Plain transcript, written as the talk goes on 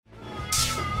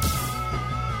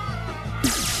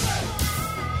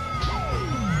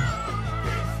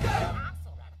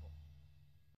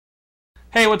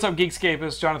Hey, what's up, Geekscape?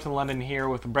 It's Jonathan London here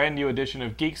with a brand new edition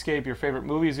of Geekscape, your favorite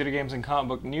movies, video games, and comic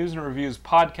book news and reviews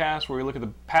podcast, where we look at the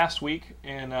past week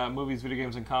in movies, video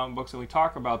games, and comic books, and we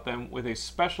talk about them with a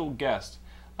special guest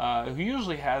who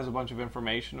usually has a bunch of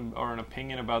information or an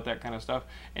opinion about that kind of stuff.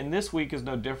 And this week is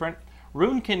no different.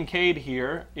 Rune Kincaid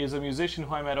here is a musician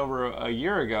who I met over a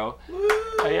year ago.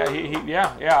 I'm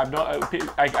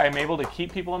able to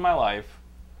keep people in my life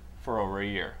for over a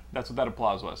year. That's what that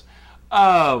applause was.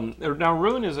 Now,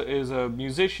 Rune is a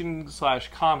musician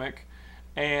 / comic,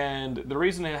 and the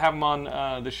reason to have him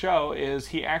on the show is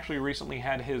he actually recently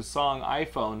had his song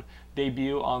iPhone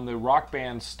debut on the Rock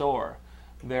Band store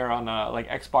there on like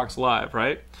Xbox Live,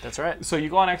 right? That's right. So you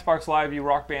go on Xbox Live, you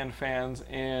Rock Band fans,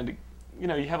 and you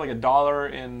know you have like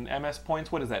 $1 in MS points.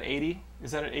 What is that? 80?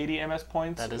 Is that 80 MS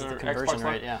points? That is the Xbox conversion Live?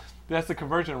 rate, yeah. That's the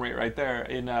conversion rate right there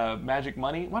in Magic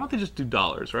Money. Why don't they just do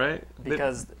dollars, right?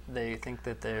 Because they think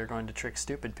that they're going to trick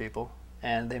stupid people,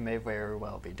 and they may very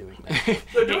well be doing that.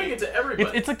 They're doing it to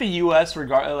everybody. It's like the U.S.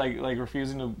 like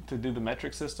refusing to do the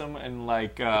metric system, and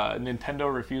like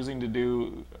Nintendo refusing to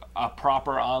do a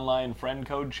proper online friend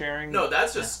code sharing. No,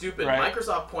 that's just stupid. Right?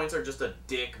 Microsoft points are just a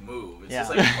dick move. It's Yeah.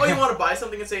 just like, oh, you want to buy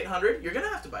something that's 800? You're gonna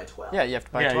have to buy 12. Yeah, you have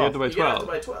to buy 12. you have to buy You're gonna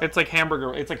 12. have to buy 12. It's like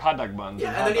hamburger. It's like hot dog buns. Yeah,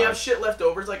 and then you have shit left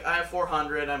over. It's like, I have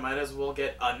 400. I might as well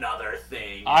get another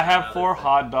thing. I have another 4 thing.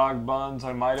 hot dog buns.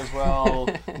 I might as well.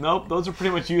 Nope, those are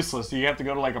pretty much useless. You have to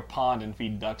go to like a pond and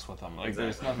feed ducks with them. Like Exactly.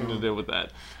 there's nothing to do with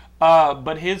that.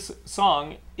 But his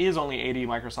song is only 80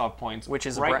 Microsoft points, Which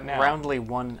is right now. roundly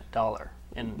 $1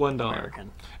 in $1. American.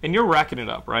 And you're racking it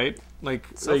up, right? Like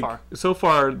So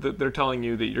far. They're telling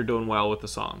you that you're doing well with the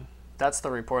song. That's the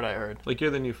report I heard. Like you're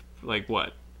the new, like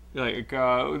what? Like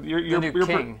You're the new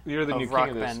king you're the of new king Rock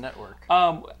of this. Band Network.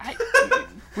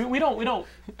 We don't.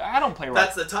 I don't play rock.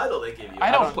 That's the title they give you.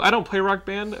 I don't play Rock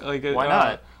Band. Like Why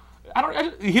not?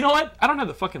 You know what? I don't have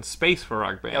the fucking space for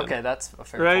Rock Band. Okay, that's a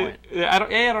fair Right? point. Yeah, I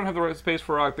don't have the space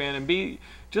for Rock Band, and B,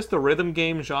 just the rhythm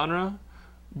game genre.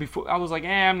 Before I was like,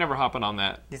 I'm never hopping on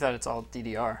that. You thought it's all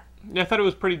DDR. Yeah, I thought it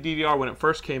was pretty DDR when it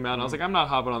first came out. And I was like, I'm not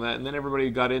hopping on that. And then everybody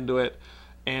got into it,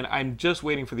 and I'm just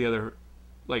waiting for the other,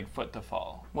 like, foot to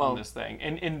fall on this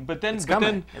thing. But then It's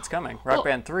coming. Rock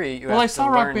Band 3. You I saw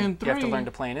Rock Band You have to 3. learn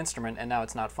to play an instrument, and now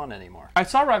it's not fun anymore. I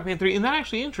saw Rock Band 3, and that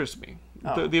actually interests me.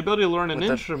 Oh. The ability to learn an With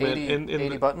the instrument.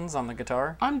 80 buttons on the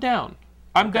guitar. I'm down.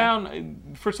 I'm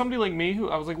down. For somebody like me, who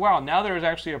I was like, wow, now there's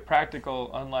actually a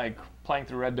practical, unlike playing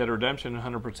through Red Dead Redemption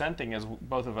 100%ing as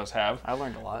both of us have. I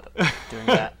learned a lot doing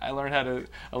that. I learned how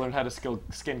to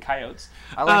skin coyotes.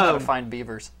 I learned how to find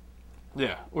beavers.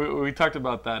 Yeah, we talked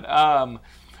about that.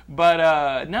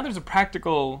 But now there's a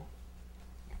practical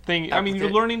thing. I mean, you're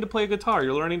learning to play a guitar.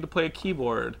 You're learning to play a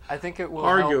keyboard. I think it will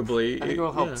Arguably, help, I think it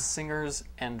will help yeah. singers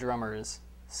and drummers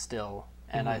still,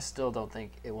 and I still don't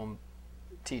think it will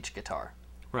teach guitar.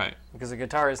 Right. Because a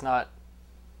guitar is not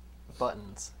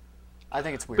buttons. I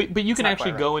think it's weird. But you It's can not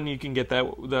actually quite go right. and you can get that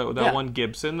Yeah. one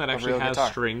Gibson that actually real has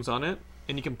guitar. strings on it,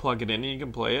 and you can plug it in and you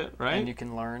can play it, right? And you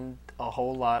can learn a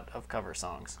whole lot of cover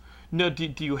songs. No, do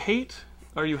you hate?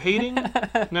 Are you hating?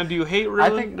 Now, do you hate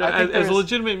really? think As a there's-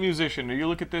 legitimate musician, do you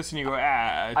look at this and you go,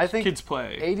 I think kids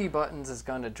play. 80 buttons is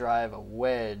going to drive a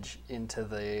wedge into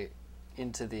the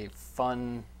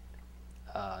fun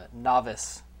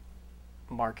novice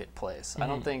marketplace. I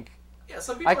don't think. Yeah,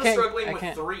 some people are struggling I with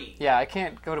can't, 3. Yeah, I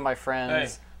can't go to my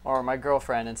friends or my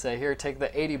girlfriend and say, "Here, take the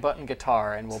 80-button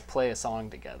guitar and we'll play a song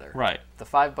together." Right. The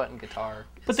 5-button guitar.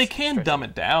 But they can stretchy. dumb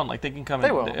it down. Like they can come.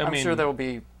 They will. I I'm mean, sure there will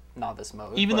be novice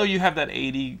mode. even but though you have that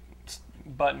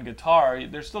 80-button guitar,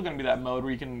 there's still going to be that mode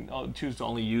where you can choose to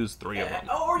only use 3 of them.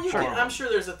 Or you can, I'm sure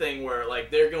there's a thing where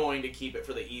like they're going to keep it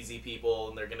for the easy people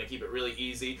and they're going to keep it really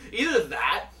easy. Either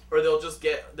that or they'll just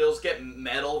get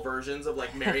metal versions of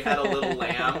like Mary Had a Little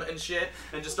Lamb and shit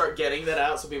and just start getting that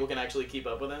out so people can actually keep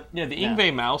up with it. Yeah, the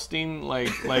Yngwie Malmsteen like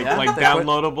They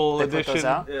downloadable put those edition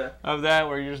out? Yeah. of that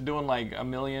where you're just doing like a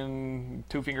million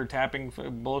 2-finger tapping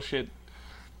bullshit.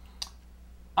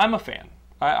 I'm a fan.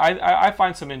 I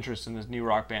find some interest in this new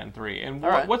Rock Band 3. And All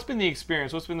right. what's been the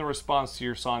experience? What's been the response to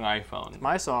your song iPhone?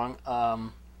 my song,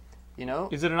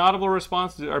 Is it an audible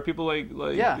response? Are people like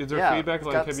yeah, is there yeah. feedback?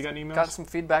 We've Like, have you gotten emails? Got some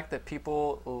feedback that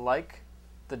people like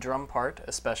the drum part,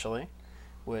 especially,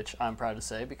 which I'm proud to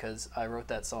say because I wrote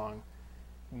that song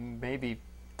maybe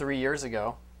 3 years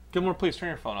ago. Gilmore, please turn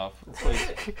your phone off. Please.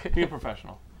 Be a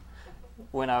professional.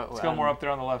 Let's go more up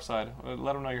there on the left side.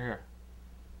 Let them know you're here.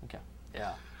 Okay.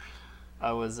 Yeah.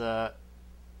 I was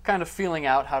kind of feeling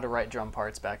out how to write drum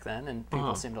parts back then, and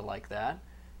people seemed to like that.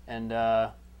 And,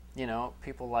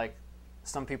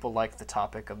 some people like the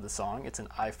topic of the song. It's an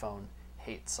iPhone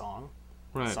hate song.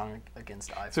 Right. song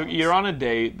against iPhones. So you're on a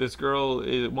date. This girl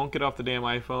won't get off the damn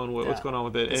iPhone. What's Yeah. going on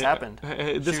with it? This happened.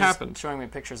 This She happened. was showing me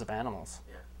pictures of animals.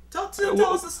 Tell us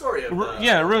the story of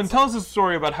Rune, tell us a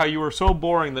story about how you were so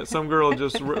boring that some girl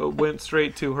just went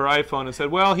straight to her iPhone and said,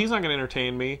 well, he's not going to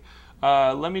entertain me.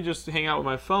 Let me just hang out with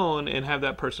my phone and have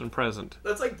that person present.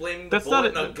 That's like blaming the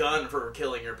bullet in a gun for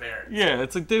killing your parents. Yeah,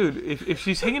 it's like, dude, if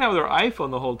she's hanging out with her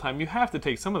iPhone the whole time, you have to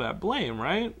take some of that blame,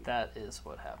 right? That is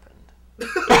what happened.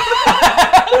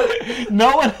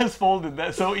 No one has folded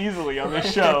that so easily on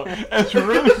this show as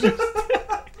Rune just...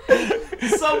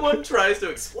 Someone tries to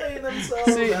explain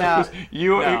themselves. See, now, he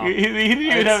didn't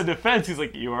even have a defense. He's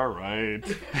like, you are right.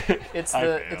 it's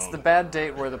the bad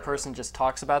date where the person just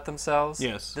talks about themselves.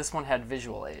 Yes. This one had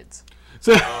visual aids.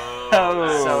 So,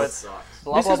 So it's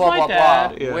blah This blah is blah my blah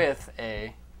dad. blah Yeah. with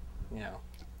a,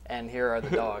 and here are the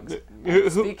dogs. Who-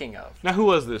 Speaking of, Now, who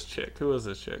was this chick?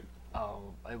 oh,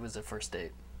 it was a first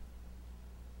date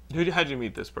How'd you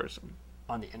meet this person?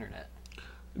 on the internet.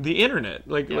 The internet,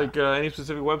 like Yeah. any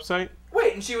specific website.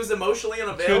 Wait, and she was emotionally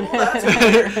unavailable? That's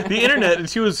weird. The internet, and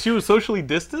she was socially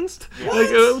distanced. What? Like,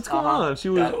 what's going on? She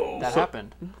was. That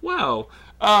happened. Wow.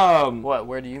 What?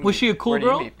 Where do you meet? Was she a cool where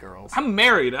girl? Do you meet girls? I'm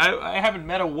married. I haven't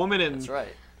met a woman in. That's right.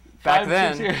 5, Back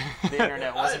then, 6 years. the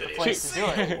internet wasn't the place to do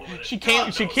it. She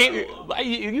came.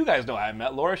 You guys know how I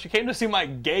met Laura. She came to see my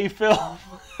gay film.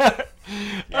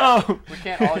 We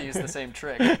can't all use the same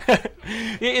trick.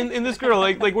 In this girl,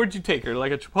 like, where'd you take her?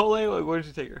 Like a Chipotle? Like, where'd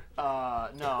you take her?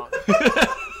 No.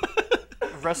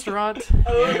 Restaurant.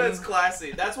 Oh, that's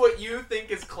classy. That's what you think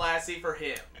is classy for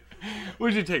him.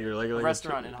 Where'd you take her? Like a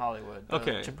Restaurant in Hollywood.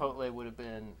 Okay. Chipotle would have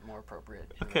been more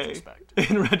appropriate in Okay. retrospect.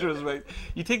 In retrospect,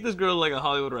 you take this girl to like a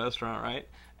Hollywood restaurant, right?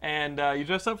 And you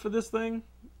dress up for this thing.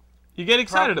 You get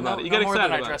excited about it. You get more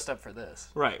excited than about I dressed it. up for this.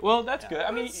 Right. Well, that's good. I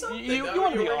mean, That's something, you though.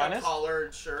 want to be You're wearing honest. a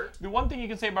collared shirt. The one thing you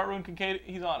can say about Rune Kincaid,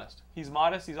 he's honest. He's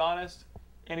modest. He's honest.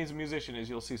 And he's a musician, as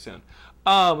you'll see soon.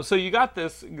 So you got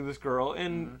this girl,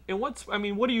 and what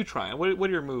are you trying? What are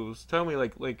your moves? Tell me,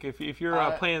 like if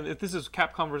you're playing, if this is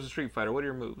Capcom versus Street Fighter, what are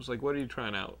your moves? Like, what are you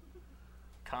trying out?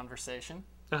 Conversation,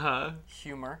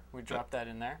 Humor. we dropped that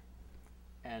in there,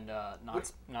 and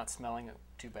not smelling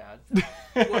too bad.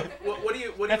 What do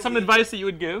you That's some lead advice that you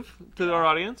would give to our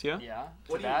audience, yeah? Yeah.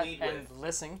 What to do you that, lead and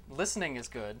with? listening is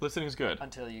good. Listening is good.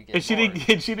 Until you get And she bored.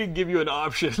 didn't give you an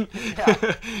option.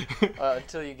 Yeah.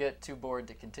 Until you get too bored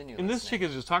to continue. And this chick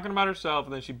is just talking about herself,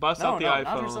 and then she busts out the iPhone.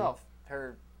 Not herself.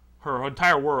 Her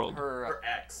entire world. Her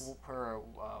ex. Her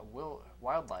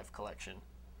wildlife collection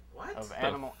What? of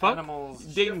fuck? animals.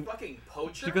 Is she a fucking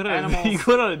poacher? You going Animals.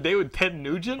 on a date with Ted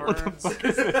Nugent? What the Birds. fuck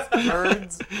is this?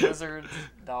 Birds, lizards,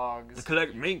 dogs,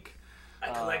 Collect mink. I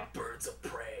collect birds of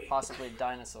prey. possibly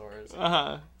dinosaurs,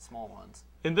 Uh-huh. small ones.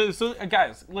 And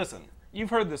guys, listen. You've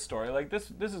heard this story. Like,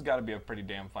 this has got to be a pretty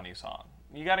damn funny song.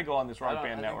 You got to go on this Rock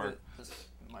Band Network.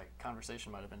 My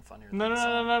conversation might have been funnier. No, than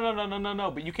the song.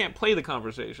 no. But you can't play the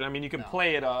conversation. I mean, you can No.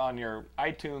 play it on your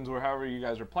iTunes or however you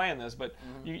guys are playing this, but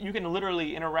you can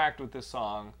literally interact with this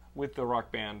song with the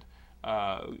Rock Band.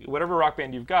 Whatever Rock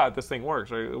Band you've got, this thing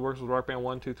works. Right? It works with Rock Band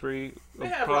 1, 2, 3. They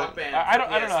have Rock Band I don't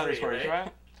for know how this PS3, works, right?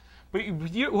 right? But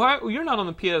you're not on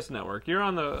the PS Network. You're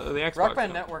on the Xbox. Rock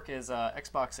Band Network is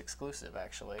Xbox exclusive,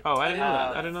 actually. Oh, I didn't know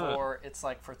that. I didn't know that. It's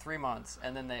like for 3 months,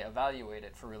 and then they evaluate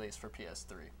it for release for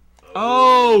PS3.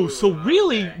 Oh, so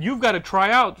really, okay. you've got to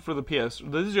try out for the PS.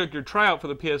 This is your tryout for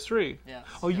the PS3. Yes.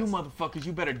 Oh, you motherfuckers!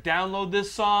 You better download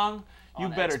this song. You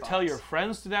On better tell Xbox. your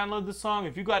friends to download this song.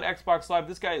 If you got Xbox Live,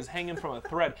 this guy is hanging from a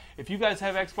thread. If you guys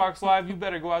have Xbox Live, you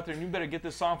better go out there and you better get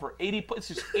this song for 80 points.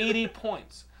 It's just 80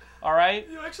 points. All right?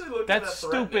 You actually looked That's at that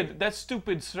threatening. stupid. That's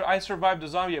stupid. I Survived a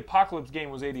Zombie Apocalypse game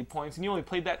was 80 points, and you only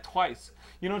played that twice.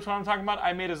 You know what I'm talking about?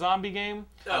 I Made a Zombie game.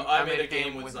 Oh, I made a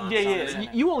game with zombies. Yeah, Zombies yeah. in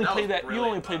it. You only That played was that. You only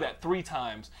brilliant, played though. that 3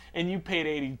 times, and you paid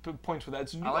 80 points for that.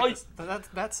 So I like this,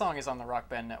 that song is on the Rock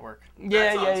Band Network.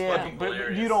 Yeah, song's yeah. fucking But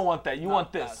hilarious. you don't want that. You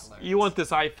want that this. hilarious. You want this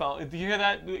iPhone. Do you hear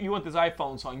that? You want this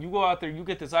iPhone song. You go out there. You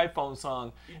get this iPhone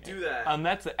song. You do that. And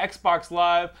that's the Xbox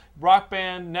Live Rock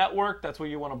Band Network. That's where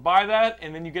you want to buy that,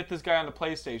 and then you get this guy on the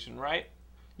PlayStation, right?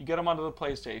 You get him onto the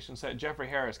PlayStation so that Jeffrey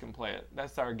Harris can play it.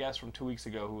 That's our guest from 2 weeks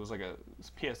ago who was like a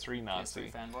PS3 Nazi.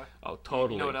 PS3 fanboy. Oh,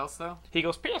 totally. You know what else though? He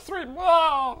goes, PS3,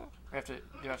 whoa! You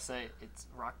have to say it's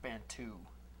Rock Band 2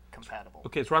 compatible.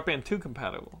 Okay, it's Rock Band 2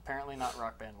 compatible. Apparently not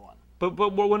Rock Band 1.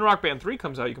 But when Rock Band 3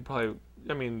 comes out, you can probably,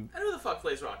 I mean, And who the fuck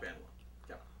plays Rock Band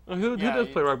 1? Come on. who Yeah, does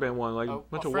play Rock Band 1? Like a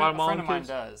bunch of Guatemalan friend of mine kids?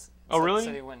 does. Oh, really?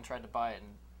 Said he went and tried to buy it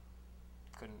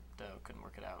and couldn't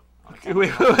work it out.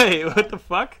 Wait, what the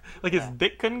fuck? Like his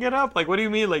dick couldn't get up? Like what do you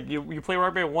mean? Like you play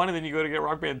Rock Band 1 and then you go to get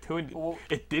Rock Band 2 and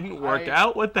it didn't work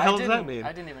out? What the hell does that mean?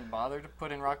 I didn't even bother to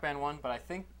put in Rock Band 1, but I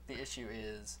think the issue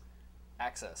is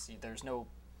access. There's no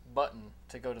button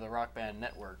to go to the Rock Band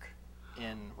network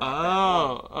in Rock Band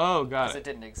 1. Oh, got it. Because it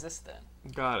didn't exist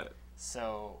then. Got it.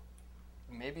 So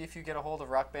maybe if you get a hold of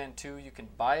Rock Band 2, you can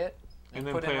buy it and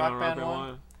then put play in it on Rock Band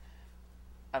 1.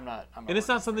 I'm not and it's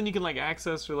not something you can like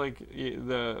access through like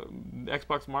the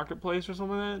Xbox Marketplace or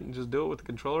something like that, and just do it with the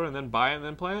controller and then buy it and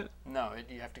then play it? No,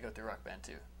 you have to go through Rock Band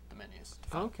 2, the menus,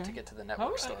 to get to the Oh,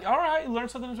 network store. all right, you learn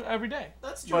something every day.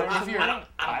 That's true. But if you're,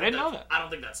 I didn't know that. I don't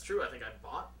think that's true. I think I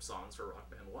bought songs for Rock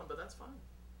Band 1, but that's fine.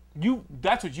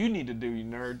 That's what you need to do, you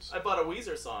nerds. I bought a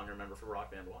Weezer song, remember, for Rock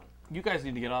Band 1. You guys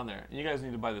need to get on there. You guys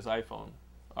need to buy this iPhone,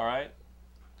 all right?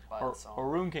 Or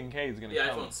Roon Kincaid's gonna the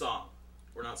come. iPhone song.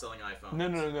 We're not selling iPhones.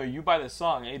 No. You buy this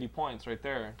song, 80 points right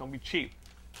there. Don't be cheap.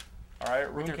 All right,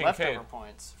 Roon With your Kincaid. leftover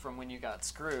points from when you got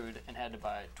screwed and had to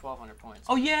buy 1,200 points.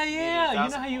 Oh yeah. You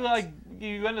know how you points.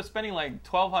 you end up spending like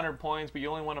 1,200 points, but you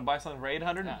only want to buy something for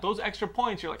 800. Yeah. Those extra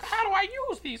points, you're like, how do I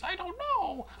use these? I don't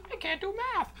know. I can't do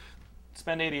math.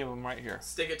 Spend 80 of them right here.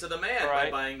 Stick it to the man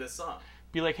Right. by buying this song.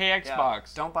 Be like, hey Yeah,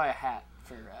 Xbox, don't buy a hat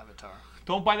for your avatar.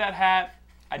 don't buy that hat.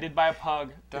 I did buy a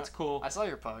pug. It's cool. I saw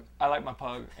your pug. I like my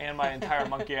pug and my entire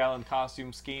Monkey Island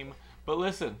costume scheme. But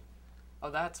listen, Oh,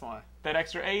 that's why. that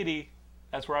extra 80,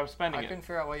 that's where I'm spending I it. couldn't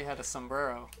figure out why you had a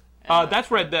sombrero. and That's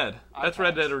Red Dead. That's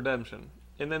Red patch. Dead Redemption.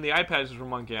 And then the eye patch is from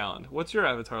Monkey Island. What's your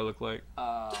avatar look like?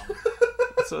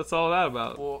 So that's all that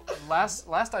about. Well, last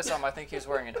I saw him, I think he was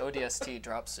wearing an ODST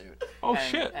drop suit. Oh, and,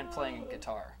 shit. And playing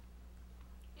guitar.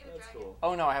 That's cool.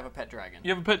 Oh no, I have a pet dragon.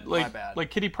 You ever put My bad. like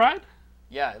Kitty Pryde?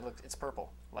 Yeah, it's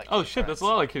purple. Like Oh Kitty shit, that's a Pryde's.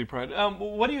 lot like Kitty Pryde.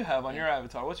 What do you have on your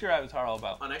avatar? What's your avatar all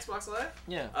about? On Xbox Live?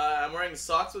 Yeah. I'm wearing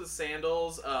socks with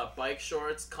sandals, bike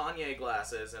shorts, Kanye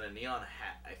glasses, and a neon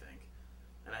hat, I think.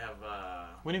 And I have,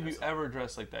 When have you ever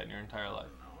dressed like that in your entire life?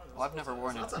 Well, I've never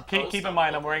worn it. Keep in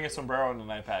mind, I'm wearing a sombrero and an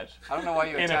eye patch. I don't know why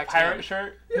you In a attacked pirate him.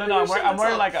 shirt? Yeah, No, but I'm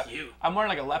wearing your like shit a looks all cute. I'm wearing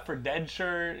like a Left 4 Dead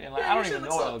shirt and like I don't even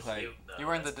know what it looks like. You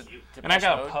wearing the And I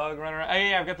got a Mode? pug running around.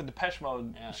 Hey, I've got the Depeche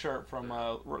Mode Yeah. shirt from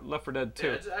Left 4 Dead 2.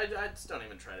 Yeah, I just don't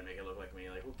even try to make it look like me.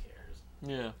 Like, who cares?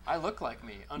 Yeah. I look like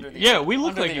me under the Yeah, we look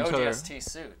under like the each other. ODST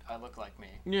suit. I look like me.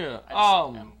 Yeah. I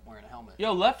just am wearing a helmet.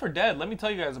 Yo, Left 4 Dead. Let me tell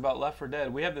you guys about Left 4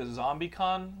 Dead. We have this Zombie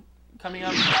Con coming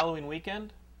up Halloween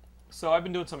weekend. So I've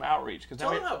been doing some outreach because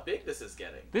Tell them how big this is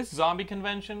getting. this zombie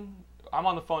convention. I'm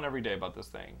on the phone every day about this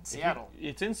thing. Seattle.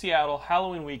 It's in Seattle,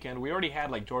 Halloween weekend. We already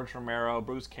had like George Romero,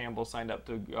 Bruce Campbell signed up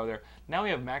to go there. Now we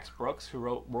have Max Brooks, who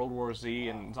wrote World War Z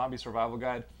and Zombie Survival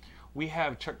Guide. We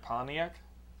have Chuck Palahniuk.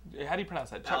 How do you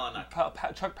pronounce that?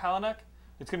 Palahniuk. Chuck Palahniuk.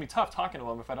 It's gonna be tough talking to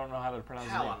him if I don't know how to pronounce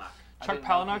his name. Palahniuk. I Chuck didn't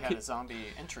know Palahniuk. he had a zombie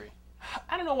entry.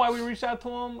 I don't know why we reached out to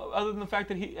him, other than the fact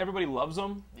that everybody loves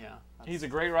him. Yeah. He's a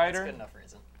great writer. That's good enough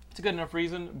reason. It's a good enough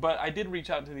reason. But I did reach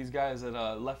out to these guys at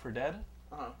Left 4 Dead.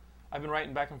 Uh-huh. I've been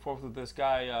writing back and forth with this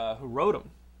guy who wrote them.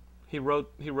 He wrote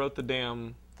the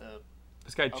damn.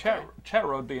 This guy Chet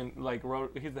wrote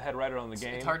he's the head writer on the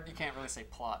game. It's hard. You can't really say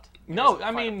plot. No, There's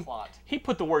I quite a mean plot. he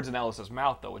put the words in Ellis's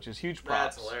mouth though, which is huge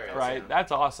props. That's hilarious, right? yeah.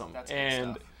 That's awesome. That's good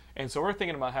and stuff. and so we're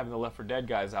thinking about having the Left 4 Dead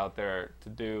guys out there to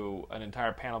do an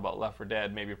entire panel about Left 4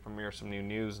 Dead, maybe premiere some new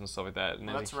news and stuff like that. And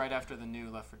Well, that's right after the new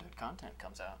Left 4 Dead content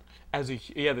comes out. This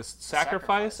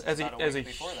sacrifice Sacrifice. as It's a about a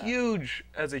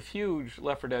week huge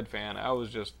Left 4 Dead fan, I was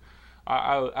just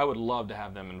I would love to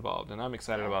have them involved, and I'm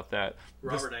excited about that.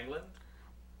 Robert Englund?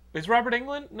 Is Robert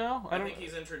Englund? No, I think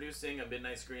he's introducing a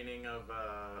midnight screening of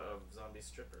Zombie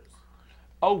Strippers.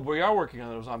 Oh, we are working on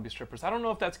those zombie strippers. I don't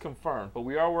know if that's confirmed, but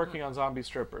we are working on zombie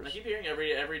strippers. I keep hearing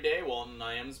every day Walton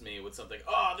IMs me with something.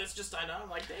 Oh, this just I know. I'm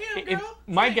like, damn, If, girl.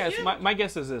 my thank guess, you." my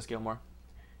guess is this, Gilmore.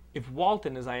 If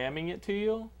Walton is IMing it to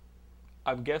you,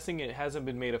 I'm guessing it hasn't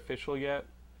been made official yet,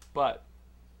 but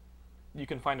you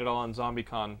can find it all on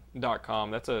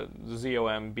zombiecon.com. That's a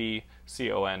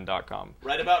ZOMBCON.com.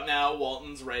 Right about now,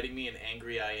 Walton's writing me an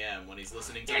angry IM when he's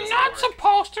listening to You're this not at work.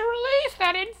 supposed to release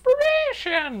that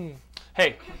information.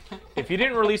 Hey, if he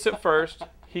didn't release it first,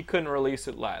 he couldn't release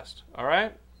it last. All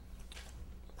right?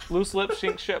 Loose lips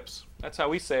sink ships. That's how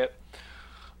we say it.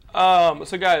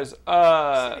 So guys, See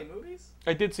any movies?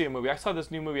 I did see a movie. I saw this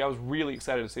new movie. I was really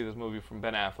excited to see this movie from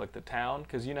Ben Affleck, The Town,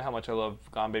 because you know how much I love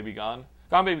Gone Baby Gone.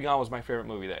 Gone Baby Gone was my favorite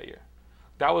movie that year.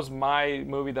 That was my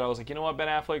movie that I was like, you know what, Ben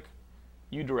Affleck,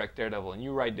 you direct Daredevil and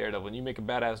you write Daredevil and you make a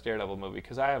badass Daredevil movie,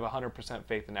 because I have 100%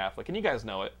 faith in Affleck, and you guys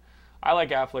know it. I like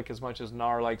Affleck as much as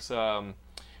Nar likes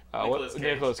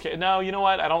Nicolas Cage. No, you know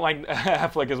what? I don't like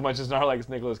Affleck as much as Nar likes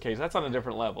Nicolas Cage. That's on a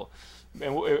different level,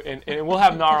 and we'll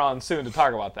have Nar on soon to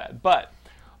talk about that. But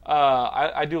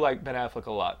I do like Ben Affleck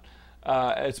a lot,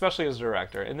 especially as a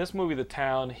director. In this movie, The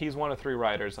Town, he's one of 3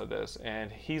 writers of this,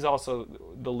 and he's also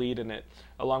the lead in it,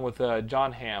 along with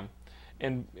John Hamm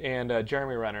and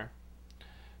Jeremy Renner.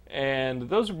 And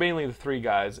those are mainly the 3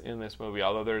 guys in this movie,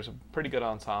 although there's a pretty good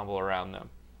ensemble around them.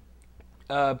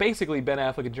 Basically, Ben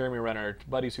Affleck and Jeremy Renner are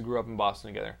buddies who grew up in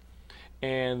Boston together.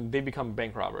 And they become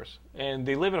bank robbers. And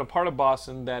they live in a part of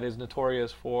Boston that is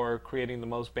notorious for creating the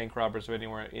most bank robbers of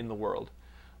anywhere in the world.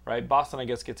 Right? Boston, I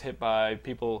guess, gets hit by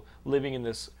people living in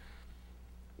this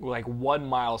like 1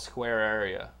 mile square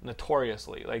area,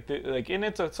 notoriously. And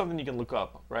it's something you can look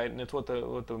up, right? And it's what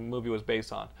the movie was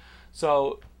based on.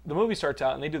 So the movie starts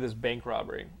out and they do this bank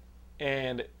robbery,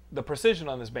 and the precision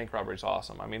on this bank robbery is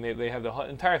awesome. I mean, they have the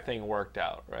entire thing worked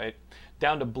out, right?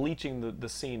 Down to bleaching the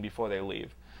scene before they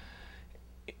leave.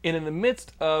 And in the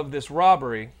midst of this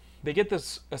robbery, they get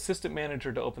this assistant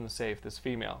manager to open the safe, this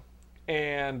female.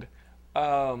 And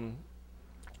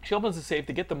she opens the safe,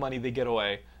 they get the money, they get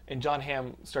away. And John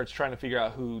Hamm starts trying to figure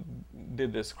out who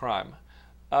did this crime.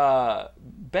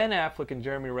 Ben Affleck and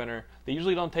Jeremy Renner, they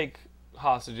usually don't take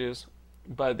hostages,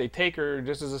 but they take her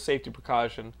just as a safety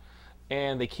precaution.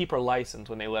 And they keep her license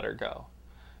when they let her go.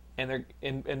 And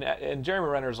Jeremy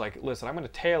Renner's like, listen, I'm going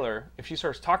to tail her. If she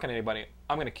starts talking to anybody,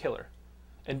 I'm going to kill her.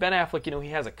 And Ben Affleck, he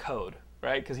has a code,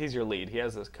 right? Because he's your lead. He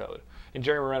has this code. And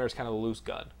Jeremy Renner's kind of a loose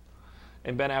gun.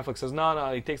 And Ben Affleck says,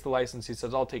 no. He takes the license. He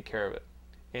says, I'll take care of it.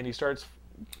 And he starts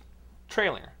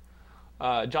trailing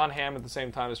her. John Hamm, at the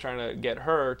same time, is trying to get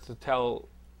her to tell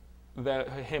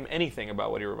him anything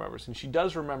about what he remembers. And she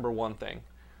does remember one thing.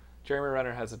 Jeremy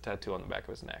Renner has a tattoo on the back of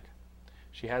his neck.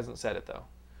 She hasn't said it, though.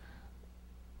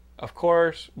 Of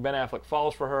course, Ben Affleck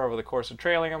falls for her over the course of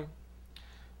trailing him.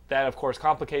 That, of course,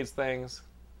 complicates things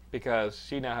because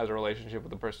she now has a relationship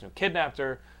with the person who kidnapped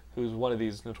her, who's one of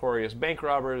these notorious bank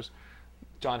robbers.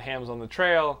 John Hamm's on the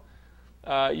trail.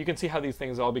 You can see how these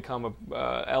things all become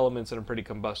elements in a pretty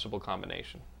combustible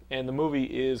combination. And the movie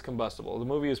is combustible. The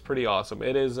movie is pretty awesome.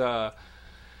 It is... I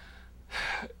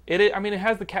mean, it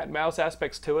has the cat and mouse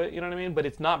aspects to it, you know what I mean? But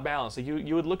it's not balanced. Like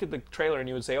you would look at the trailer and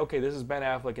you would say, okay, this is Ben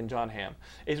Affleck and John Hamm.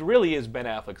 It really is Ben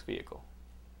Affleck's vehicle.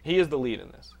 He is the lead in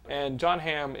this. And John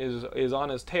Hamm is on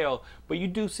his tail, but you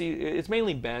do see, it's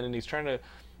mainly Ben, and he's trying to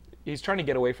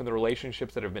get away from the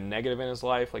relationships that have been negative in his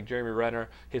life, like Jeremy Renner,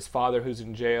 his father who's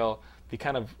in jail, the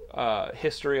kind of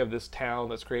history of this town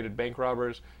that's created bank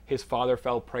robbers. His father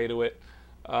fell prey to it.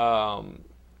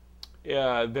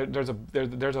 There's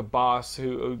a boss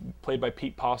who played by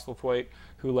Pete Postlethwaite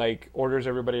who like orders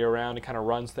everybody around and kind of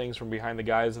runs things from behind the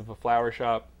guise of a flower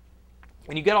shop.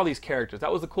 And you get all these characters.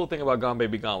 That was the cool thing about Gone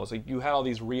Baby Gone, was like you had all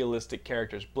these realistic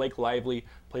characters. Blake Lively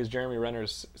plays Jeremy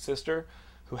Renner's sister,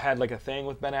 who had like a thing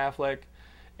with Ben Affleck,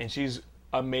 and she's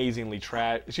amazingly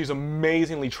trashy,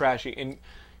 and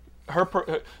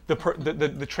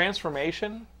the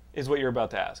transformation is what you're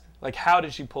about to ask. Like, how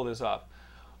did she pull this off?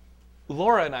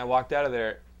 Laura and I walked out of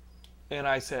there, and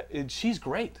I said, she's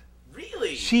great.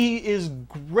 Really? She is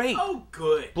great. Oh,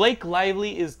 good. Blake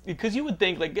Lively is, because you would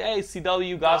think like, hey,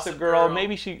 CW Gossip Girl,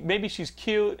 maybe she's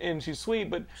cute and she's sweet,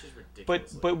 but she's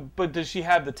ridiculous. But does she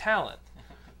have the talent?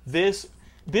 This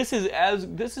is as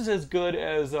good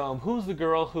as who's the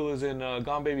girl who was in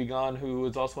Gone Baby Gone, who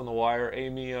was also on The Wire,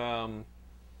 Amy, who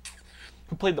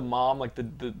played the mom, like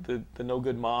the no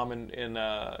good mom in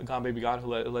Gone Baby Gone, who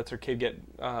lets her kid get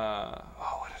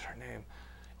what is her name?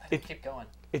 Keep going.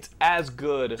 It's as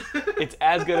good. It's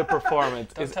as good a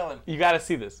performance. Don't tell him. You got to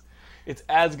see this. It's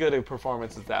as good a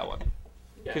performance as that one.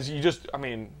 Because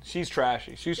she's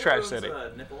trashy. She's trash city.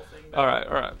 All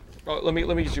right. Well, let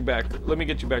me get you back. Let me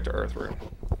get you back to Earthward.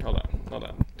 Hold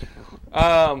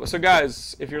on. So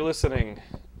guys, if you're listening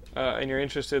and you're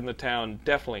interested in The Town,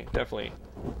 definitely.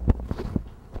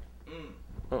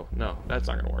 Oh no, that's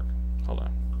not gonna work. Hold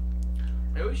on.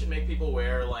 Maybe we should make people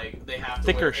wear, like, they have to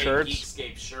thicker wear shirts. A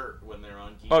Geekscape shirt when they're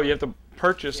on Geekscape. Oh, you have to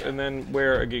purchase and then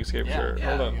wear a Geekscape shirt.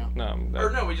 Yeah, Hold on. No. Or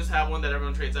no, we just have one that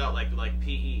everyone trades out, like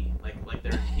PE. Like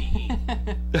they're PE.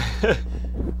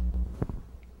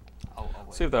 I'll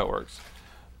wait. See if that works.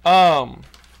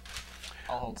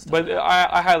 I'll hold still. But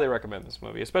I highly recommend this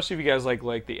movie, especially if you guys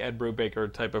like the Ed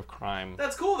Brubaker type of crime.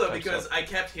 That's cool though, because I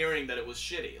kept hearing that it was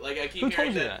shitty. Like I keep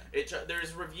hearing that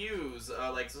there's reviews,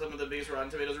 like some of the biggest Rotten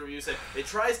Tomatoes reviews said it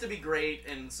tries to be great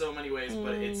in so many ways,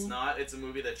 but it's not. It's a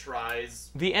movie that tries.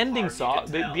 The ending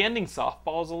the ending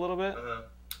softballs a little bit. Uh-huh.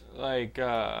 Like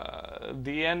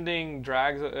the ending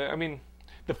drags. I mean,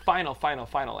 the final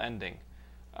ending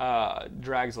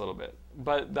drags a little bit.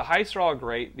 But the heists are all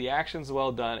great. The action's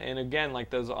well done, and again, like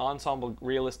those ensemble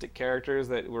realistic characters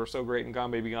that were so great in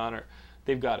Gone Baby Gone,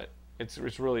 they've got it.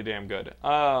 It's really damn good.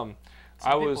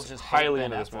 I people was just hate highly Ben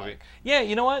into this Affleck. movie. Yeah,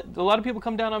 you know what? A lot of people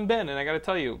come down on Ben, and I got to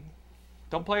tell you,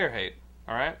 don't play or hate.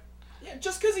 All right? Yeah,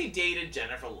 just because he dated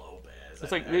Jennifer Lopez.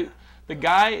 It's like the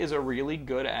guy is a really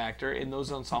good actor in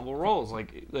those ensemble roles.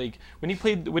 Like when he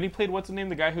played what's the name?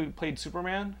 The guy who played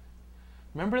Superman.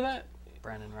 Remember that?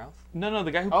 Brandon Routh. No,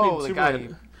 the guy who Oh, played the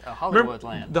Superman. guy,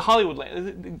 Hollywoodland. The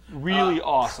Hollywoodland. Really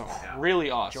awesome. yeah. Really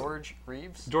awesome. George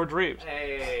Reeves. George Reeves.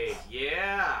 Hey,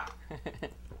 yeah.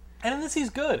 And in this, he's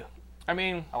good. I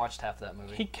mean, I watched half that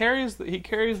movie. he carries the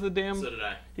damn. So did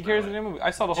I. He carries the damn movie. I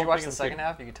saw the Did whole you watch thing. the second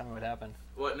half? You can tell me what happened.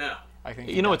 What? No. I think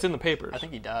You know, it's in the papers. I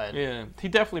think he died. Yeah, he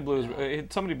definitely blew his.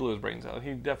 Somebody blew his brains out.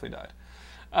 He definitely died.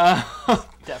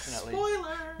 Definitely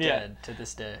Spoiler. dead to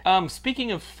this day.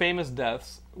 Speaking of famous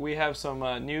deaths, we have some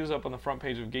news up on the front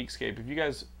page of Geekscape. If you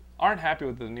guys aren't happy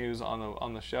with the news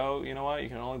on the show, you know what? You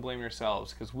can only blame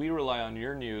yourselves, because we rely on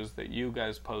your news that you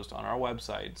guys post on our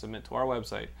website, submit to our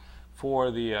website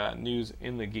for the news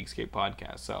in the Geekscape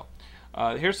podcast. So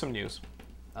here's some news.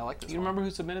 I like this. You remember who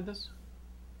submitted this?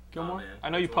 Gilmore? Oh, man. I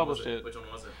know you Which one published was it. Which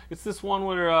one was it? It's this one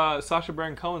where Sacha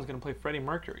Baron Cohen's going to play Freddie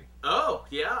Mercury. Oh,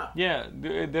 yeah. Yeah,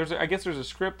 I guess there's a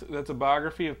script that's a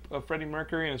biography of Freddie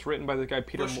Mercury, and it's written by the guy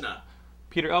Peter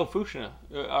Fushna.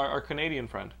 our Canadian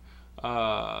friend,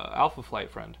 Alpha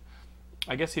Flight friend.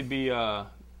 I guess he'd be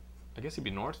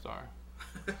North Star.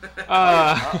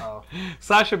 Uh-oh.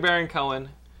 Sacha Baron Cohen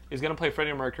is going to play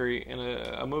Freddie Mercury in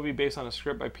a movie based on a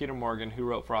script by Peter Morgan, who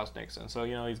wrote Frost Nixon. So,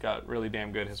 you know, he's got really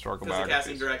damn good historical Because the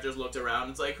biographies. casting directors looked around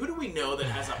and it's like, who do we know that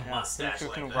has a mustache who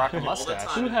like can that? rock a all the mustache?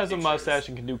 time Who in has a pictures? mustache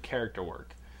and can do character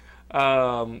work?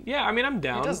 Yeah, I mean, I'm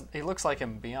down. He looks like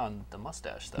him beyond the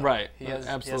mustache, though. Right, He has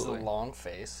absolutely. a long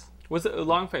face. Was it a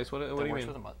long face? What do you Works mean?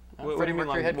 with a What do Freddie you mean,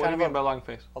 Mercury had what do kind you of mean by long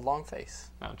face? a long face.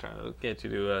 I'm trying to get you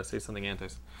to say something anti.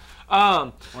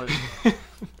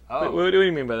 What? What do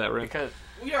you mean by that, Rick? Because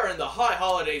We are in the high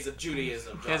holidays of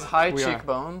Judaism, he has Jonathan. high We are.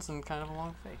 cheekbones and kind of a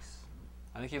long face.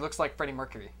 I think he looks like Freddie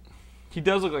Mercury. He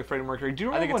does look like Freddie Mercury. Do you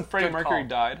I think remember when it's a Freddie good Mercury call.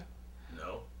 died?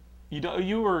 No.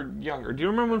 You were younger. Do you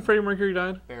remember when Freddie Mercury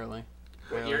died? Barely.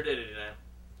 What year did it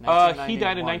die? He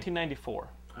died in 1991. 1994.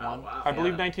 Oh, One. wow. I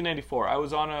believe Yeah. 1994. I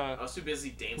was on I a. was too busy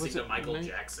dancing Was to it Michael nin-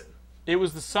 Jackson. It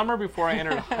was the summer before I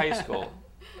entered high school.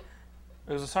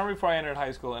 It was the summer before I entered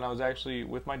high school, and I was actually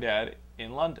with my dad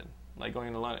in London, like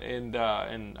going to London,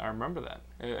 and I remember that.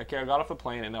 I got off the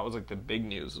plane, and that was like the big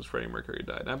news was Freddie Mercury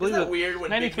died. And I believe Isn't that weird when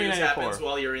big 93, news 94. happens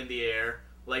while you're in the air?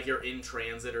 Like you're in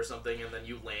transit or something, and then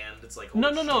you land. It's like,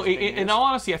 No. holy shit, big In news. all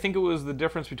honesty, I think it was the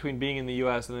difference between being in the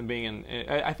U.S. and then being in.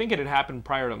 I think it had happened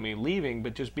prior to me leaving,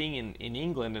 but just being in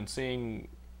England and seeing.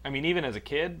 I mean, even as a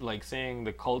kid, like seeing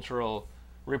the cultural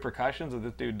repercussions of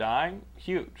this dude dying,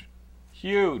 huge.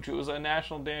 It was a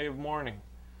national day of mourning.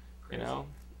 Crazy. You know,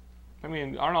 I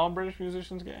mean, aren't all British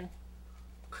musicians gay?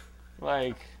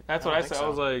 Like that's what I think said. so. I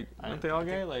was like, I aren't they all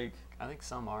think- gay? Like. I think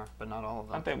some are, but not all of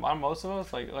them. Aren't they? Aren't most of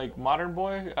us like Modern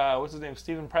Boy? What's his name?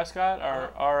 Stephen Prescott,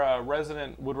 our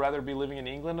resident would rather be living in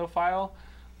Englandophile.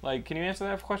 Like, can you answer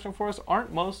that question for us?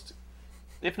 Aren't most,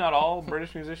 if not all,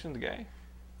 British musicians gay?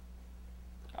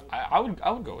 I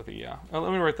would go with a yeah.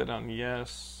 Let me write that down.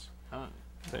 Yes, Oh,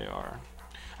 they are.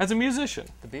 As a musician,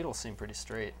 the Beatles seem pretty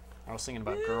straight. I was thinking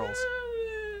about girls.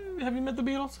 Have you met the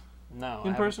Beatles? No,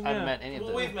 In person, I haven't yeah. met any of Well,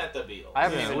 them. we've met the Beatles. I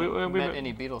haven't Yeah, even we met met-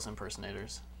 any Beatles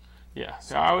impersonators. Yeah.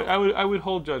 So I would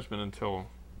hold judgment until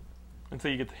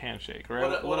you get the handshake,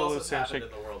 right? What else has is happened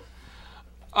in the world?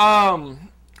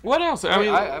 What else? I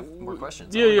have more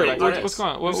questions. Yeah, I wanna yeah. know about What's this. going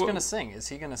on? Who's What- gonna sing? Is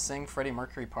he gonna sing Freddie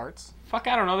Mercury parts? Fuck,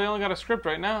 I don't know. They only got a script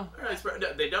right now.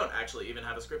 No, they don't actually even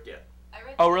have a script yet. I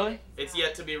read Oh, today. really? It's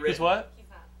yet to be written. He's what? He's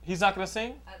not. He's not gonna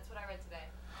sing? That's what I read today.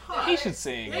 Huh. He should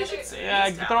sing. Yeah, he should sing. Yeah,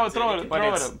 He's throw it talented. a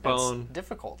bone. It's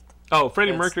difficult. Oh,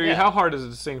 Freddie it's- Mercury. yeah. How hard is it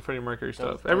to sing Freddie Mercury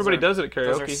stuff? Everybody does it at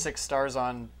Those are karaoke. 6 stars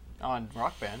on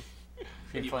Rock Band. If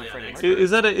Can you you play play Freddie on Mercury.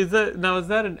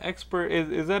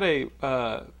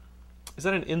 Is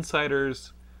that an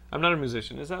insider's? I'm not a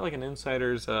musician. Is that like an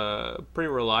insider's pretty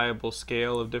reliable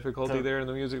scale of difficulty The- there in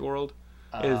the music world?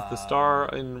 Is the star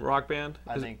in Rock Band?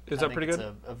 I think is I that think pretty it's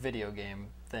good? a video game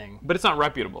thing. But it's not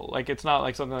reputable. Like it's not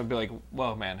like something that'd be like,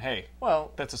 well, man, hey,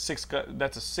 Well, that's a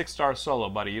 6-star solo,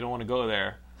 buddy. You don't want to go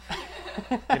there.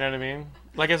 You know what I mean?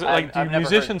 Like, do I've never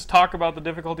musicians talk about the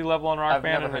difficulty level on Rock I've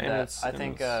Band? never heard that. It's, I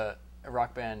think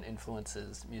Rock Band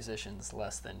influences musicians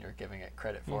less than you're giving it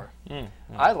credit for.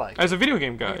 I like as a video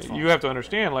game guy, It's fun. you have to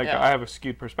understand. Like, Yeah. I have a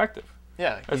skewed perspective.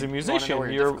 Yeah. As a you wanna know musician, where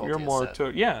you're difficulty is more set.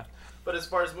 to yeah. But as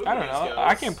far as movie I don't news know. goes,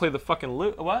 I can't play the fucking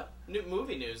what?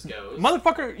 Movie news goes.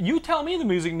 Motherfucker, you tell me the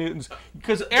music news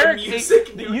because Eric.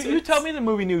 music you news. tell me the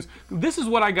movie news. This is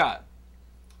what I got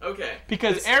Okay.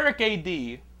 because This- Eric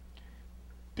AD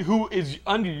who is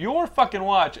under your fucking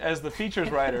watch as the features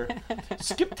writer,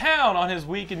 skipped town on his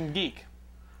Week in Geek.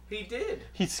 He did.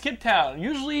 He skipped town.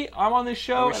 Usually I'm on this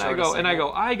show and I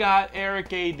go, I got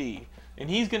Eric A.D. and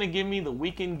he's gonna give me the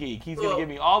Week in Geek. He's gonna give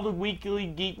me all the weekly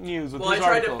geek news with his article.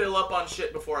 Well, I tried to fill up on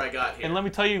shit before I got here. And let me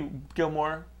tell you,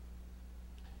 Gilmore,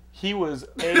 he was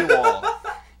AWOL.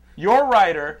 Your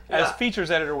writer, as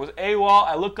features editor, was AWOL.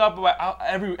 I look up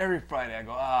every Friday. I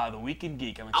go, the Week in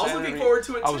Geek. I'm excited. I was looking forward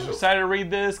to it too. I was excited to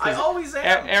read this. I always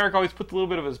am. Eric always puts a little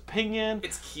bit of his opinion.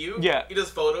 It's cute. Yeah, he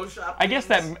does Photoshop. I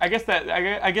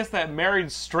guess that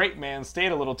married straight man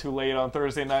stayed a little too late on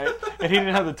Thursday night, and he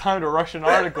didn't have the time to rush an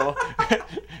article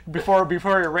before he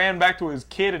ran back to his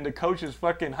kid and to coach his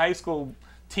fucking high school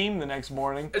team the next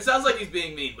morning. It sounds like he's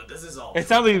being mean, but this is all. It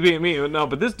sounds like he's being mean. No,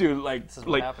 but this dude,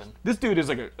 this dude is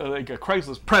like a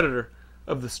Craigslist predator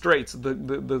of the straights.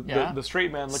 The straight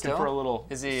man looking for a little.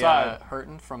 Is he side.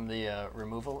 hurting from the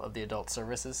removal of the adult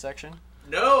services section?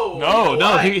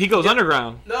 No. He goes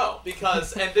underground. No,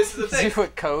 because and this is the thing. He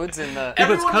put codes in the. He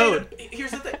puts code.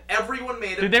 Here's the thing. Everyone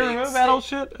made a. Did they remove that old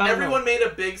shit? Everyone made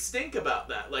a big stink about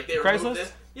that. Like they removed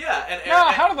this. Yeah, and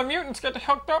how do the mutants get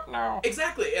hooked up now?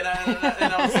 Exactly, and I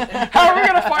was. How are we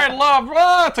gonna find love?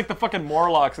 It's like the fucking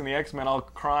Morlocks and the X-Men all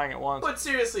crying at once. But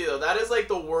seriously though, that is like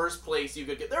the worst place you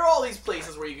could get. There are all these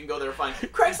places where you can go there and find.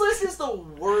 Craigslist is the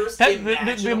worst. They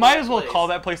might as well call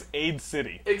that place AIDS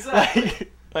City. Exactly.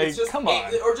 Like, it's just come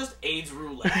on, or just AIDS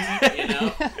roulette. You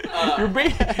know,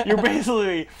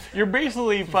 you're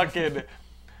basically fucking.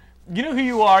 You know who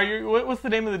you are? What's the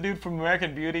name of the dude from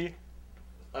American Beauty?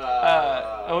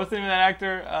 What's the name of that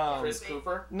actor? Chris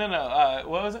Cooper? No.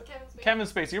 What was it? Kevin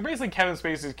Spacey. You're basically Kevin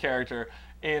Spacey's character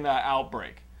in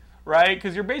Outbreak, right?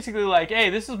 Because you're basically like, hey,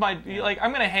 this is my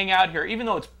I'm gonna hang out here, even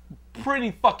though it's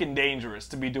pretty fucking dangerous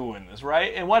to be doing this,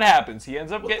 right? And what happens? He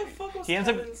ends up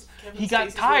he got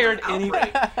tired and he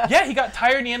got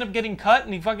tired and he ended up getting cut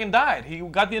and he fucking died. He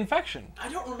got the infection. I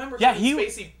don't remember Kevin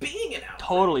Spacey being in Outbreak.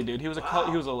 Totally, dude. He was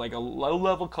like a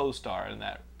low-level co-star in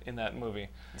that movie.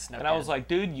 And I was like,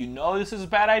 dude, you know this is a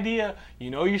bad idea. You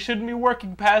know you shouldn't be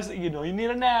working past it. You know you need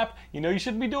a nap. You know you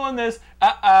shouldn't be doing this.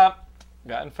 Got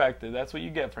infected. That's what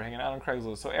you get for hanging out on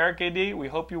Craigslist. So Eric A.D., we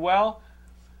hope you well.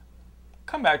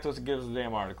 Come back to us and give us a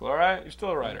damn article, all right? You're still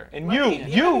a writer. And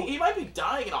he might be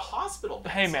dying in a hospital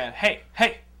bed. Hey, man. Hey.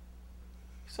 You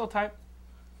still type?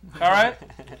 All right?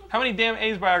 How many damn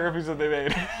AIDS biographies have they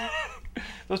made?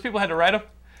 Those people had to write them?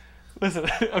 Listen,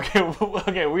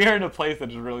 okay, we are in a place that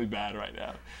is really bad right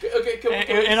now.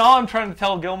 Okay, and all I'm trying to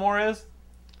tell Gilmore is,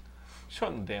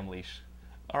 shorten the damn leash.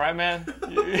 All right, man?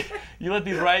 you let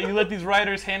these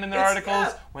writers hand in their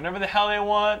articles whenever the hell they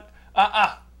want.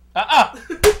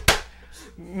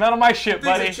 None of my shit,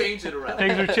 buddy. Things are changing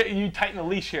around. You tighten the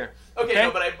leash here. Okay,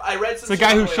 no, but I read some.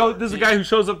 This is a guy who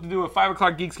shows up to do a 5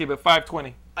 o'clock Geekscape at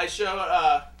 5:20. I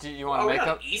showed. Do you want to make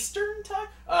up Eastern time?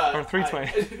 Or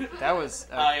 3:20. That was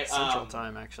Central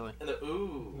time, actually.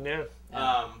 Yeah.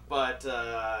 But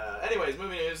anyways,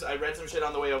 movie news. I read some shit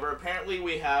on the way over. Apparently,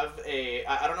 we have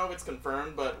I don't know if it's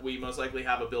confirmed, but we most likely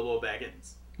have a Bilbo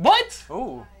Baggins. What?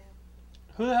 Ooh.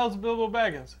 Who the hell's Bilbo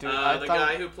Baggins? Dude, the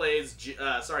guy who plays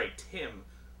Tim,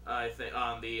 I think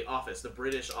on The Office, the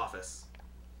British Office.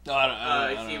 No,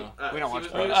 I don't know. We don't watch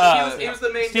he was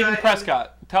the main Stephen guy.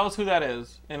 Prescott. Tell us who that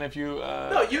is, and if you.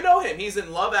 No, you know him. He's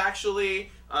in Love Actually.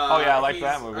 I like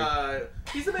that movie.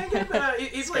 He's the main guy.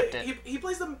 He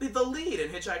plays the lead in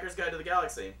Hitchhiker's Guide to the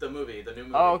Galaxy, the new movie.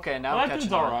 Oh, okay. Now that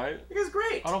dude's all right. He's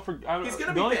great. He's gonna be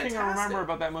fantastic. The only thing I remember fantastic.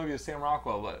 about that movie is Sam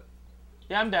Rockwell, but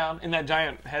yeah, I'm down. In that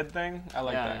giant head thing, I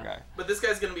like that guy. But this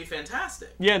guy's gonna be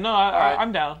fantastic. Yeah, no,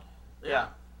 I'm down. Yeah,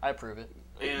 I approve it.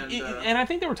 And I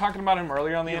think they were talking about him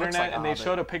earlier on the internet, and they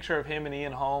showed a picture of him and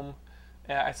Ian Holm.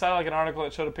 I saw like an article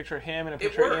that showed a picture of him and a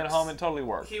picture of Ian Holm, and it totally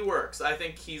worked. He works. I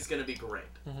think he's gonna be great.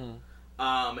 Mm-hmm.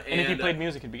 And if he played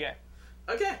music, he'd be gay.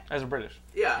 Okay. As a British.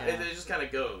 Yeah. It just kind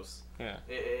of goes. Yeah.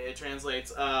 It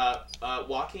translates.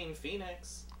 Joaquin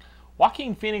Phoenix.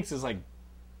 Joaquin Phoenix is like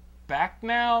back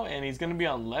now, and he's gonna be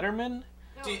on Letterman.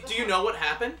 Do you know what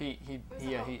happened? He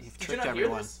tricked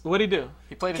everyone. What'd he do?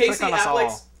 He played a trick on us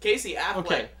all. Casey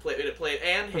Affleck played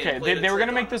and him. Okay, they were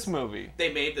gonna make this movie.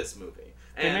 They made this movie.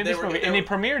 And they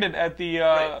premiered it at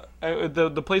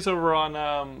the place over on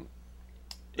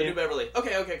the New Beverly.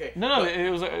 Okay. No, it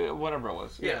was whatever it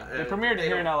was. Yeah, they premiered it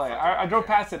here in LA. I drove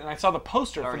past it and I saw the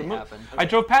poster for the movie. Okay. I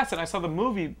drove past it and I saw the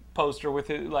movie poster with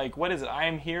it, like, what is it? I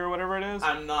Am Here or whatever it is.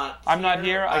 I'm not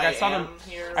here. Like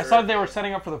I saw they were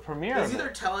setting up for the premiere. He's either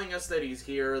telling us that he's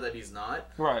here or that he's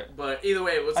not. Right. But either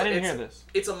way, I didn't hear this.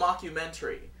 It's a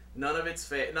mockumentary. None of it's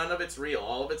fake. None of it's real.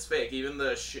 All of it's fake. Even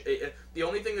the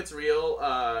only thing that's real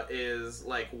is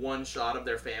like one shot of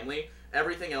their family.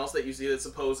 Everything else that you see that's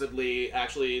supposedly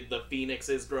actually the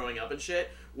phoenixes growing up and shit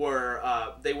were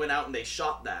they went out and they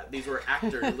shot that. These were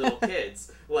actors, little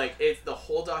kids. Like the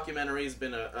whole documentary's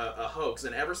been a hoax,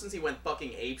 and ever since he went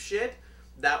fucking ape shit,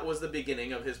 that was the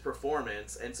beginning of his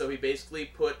performance. And so he basically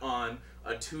put on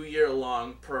a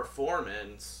 2-year-long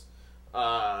performance,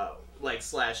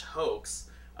 slash hoax.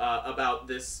 About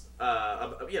this,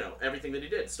 everything that he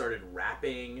did. Started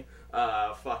rapping,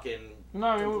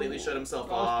 completely shut himself off.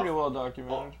 That was pretty well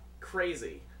documented.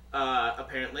 Crazy.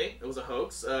 Apparently, it was a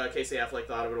hoax. Casey Affleck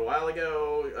thought of it a while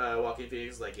ago. Joaquin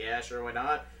Phoenix was like, yeah, sure, why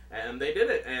not? And they did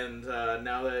it. And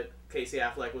now that Casey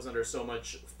Affleck was under so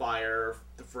much fire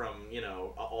from,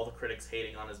 all the critics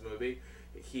hating on his movie,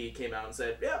 he came out and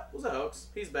said, yeah, it was a hoax.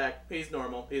 He's back. He's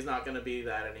normal. He's not going to be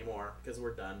that anymore because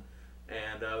we're done.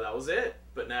 And that was it.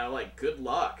 But now, good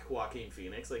luck, Joaquin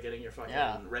Phoenix, getting your fucking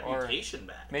reputation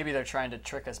back. Maybe they're trying to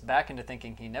trick us back into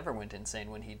thinking he never went insane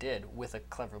when he did, with a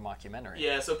clever mockumentary.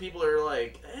 Yeah, so people are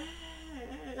like,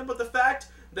 but the fact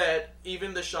that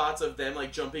even the shots of them,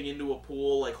 jumping into a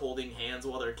pool, holding hands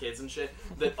while they're kids and shit,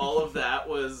 that all of that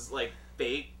was,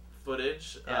 fake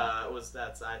footage, I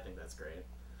think that's great.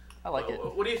 I like it.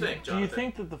 What do you think, Jonathan? Do you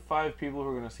think that the 5 people who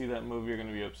are going to see that movie are going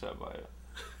to be upset by it?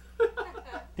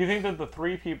 Do you think that the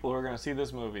 3 people who are going to see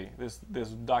this movie, this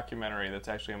documentary that's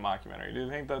actually a mockumentary, do you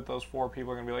think that those 4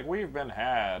 people are going to be like, we've been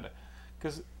had?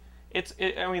 Because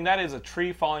that is a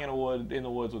tree falling in the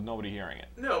woods with nobody hearing it.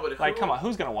 No, but come on,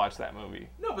 who's going to watch that movie?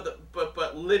 No,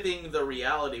 but living the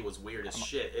reality was weird as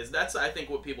shit. That's I think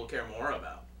what people care more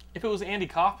about. If it was Andy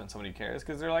Kaufman, somebody cares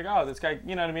because they're like, oh, this guy,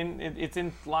 you know what I mean? It's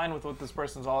in line with what this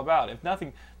person's all about. If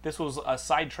nothing, this was a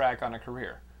sidetrack on a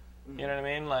career. You know what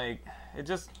I mean?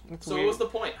 It's so weird. What's the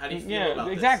point? How do you feel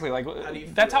about exactly. this?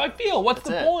 That's how I feel. What's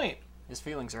the point? His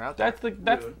feelings are out there.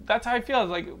 That's how I feel.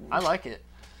 I like it.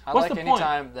 I what's like the any point?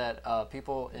 time that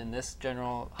people in this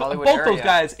general Hollywood both area those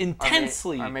guys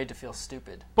intensely are made to feel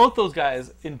stupid. Both those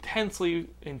guys intensely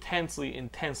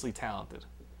talented.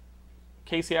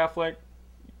 Casey Affleck,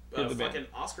 fucking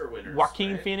Oscar winners.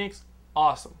 Joaquin right? Phoenix,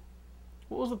 awesome.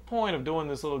 What was the point of doing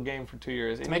this little game for 2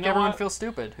 years? To make everyone feel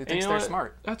stupid who thinks they're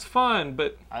smart. That's fun,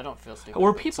 but I don't feel stupid.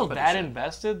 Were people that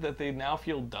invested that they now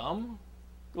feel dumb?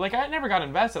 I never got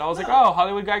invested. I was like, oh,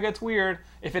 Hollywood guy gets weird.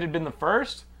 If it had been the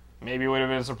first, maybe it would have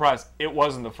been a surprise. It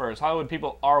wasn't the first. Hollywood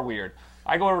people are weird.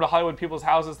 I go over to Hollywood people's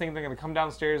houses thinking they're going to come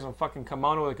downstairs in a fucking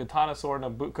kimono with a katana sword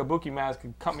and a kabuki mask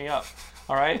and cut me up.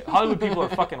 All right? Hollywood people are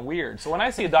fucking weird. So when I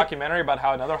see a documentary about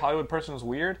how another Hollywood person is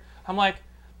weird, I'm like,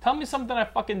 tell me something I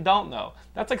fucking don't know.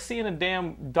 That's like seeing a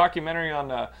damn documentary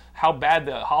on how bad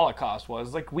the Holocaust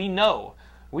was. We know.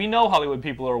 We know Hollywood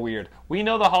people are weird. We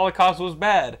know the Holocaust was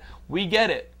bad. We get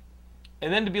it.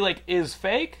 And then to be like, is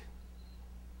fake?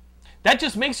 That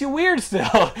just makes you weird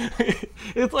still.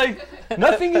 It's like,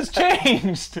 nothing has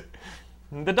changed.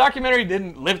 The documentary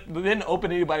didn't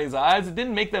open anybody's eyes. It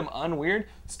didn't make them unweird.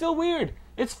 It's still weird.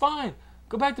 It's fine.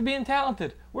 Go back to being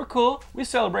talented. We're cool. We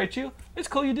celebrate you. It's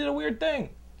cool you did a weird thing.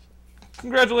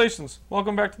 Congratulations.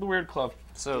 Welcome back to the Weird Club.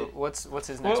 So what's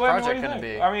his next project going to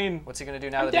be? I mean, what's he going to do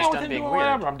now that he's done being weird?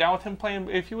 Whatever. I'm down with him playing.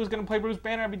 If he was going to play Bruce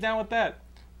Banner, I'd be down with that.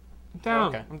 I'm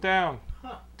down. Okay. I'm down.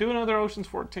 Huh. Do another Ocean's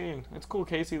 14. It's cool,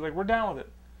 Casey. We're down with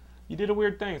it. You did a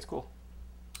weird thing. It's cool.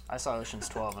 I saw Ocean's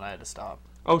 12 and I had to stop.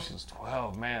 Ocean's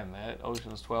 12, man. That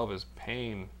Ocean's 12 is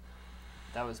pain.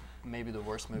 That was maybe the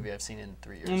worst movie I've seen in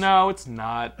 3 years. No, it's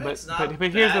not. But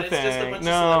here's the thing. It's just a bunch of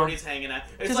celebrities hanging out.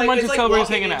 It's just a bunch of celebrities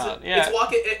hanging out. Yeah.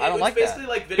 I don't like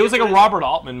that. It was like a Robert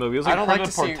Altman movie. It was like I don't like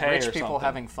to see Porte rich people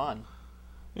having fun.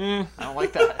 I don't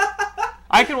like that.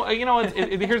 I can,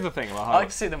 here's the thing about Hollywood. I like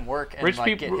to see them work and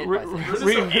get hit by things. This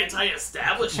is so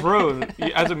anti-establishment. Bro,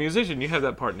 as a musician, you have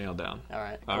that part nailed down. All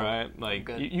right. All right.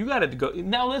 You got to go.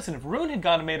 Now listen, if Rune had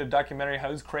gone and made a documentary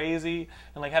how he's crazy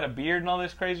and had a beard and all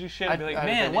this crazy shit, I'd be like,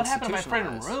 man, what happened to my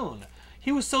friend Rune?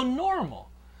 He was so normal.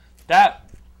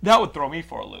 That would throw me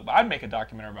for a loop. I'd make a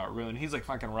documentary about Rune. He's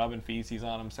fucking rubbing feces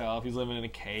on himself. He's living in a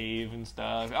cave and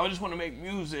stuff. I just want to make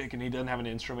music, and he doesn't have an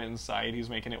instrument in sight. He's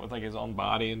making it with his own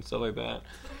body and stuff like that.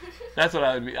 That's what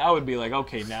I would be. I would be like,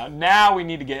 okay, now we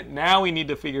need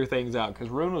to figure things out, because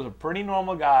Rune was a pretty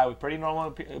normal guy with pretty normal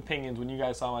opinions when you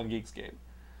guys saw him on Geekscape,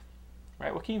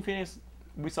 right? Joaquin Phoenix,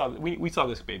 we saw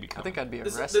this baby coming. I think I'd be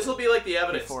arrested. This will be like the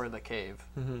evidence before the cave.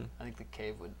 Mm-hmm. I think the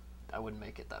cave I wouldn't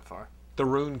make it that far. The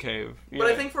Rune Cave. Yeah.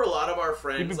 But I think for a lot of our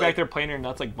friends, you'd be back there playing your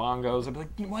nuts like bongos. I'd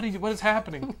be like, what is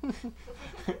happening?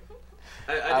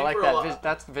 I like that.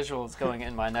 That visual is going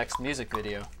in my next music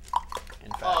video.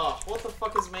 in fact. Oh, what the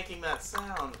fuck is making that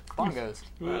sound? Bongos.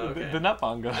 Okay. The nut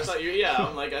bongos. I thought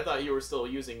I thought you were still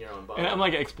using your own bongo. And I'm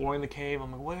like exploring the cave.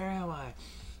 I'm like, where am I?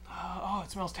 Oh, it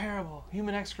smells terrible.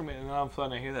 Human excrement. And then all of a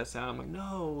sudden I hear that sound. I'm like,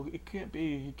 no, it can't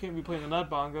be. He can't be playing the nut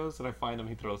bongos. And I find him.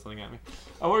 He throws something at me.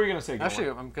 Oh, what were you gonna say? Actually,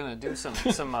 I'm gonna do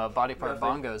some body part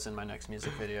bongos in my next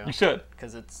music video. You should.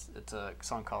 Because it's a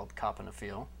song called "Coppin'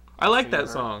 I like that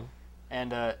song.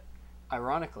 And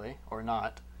ironically, or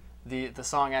not, the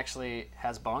song actually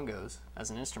has bongos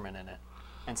as an instrument in it.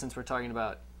 And since we're talking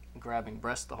about grabbing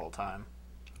breasts the whole time,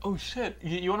 Oh shit!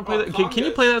 You want to play that? Can you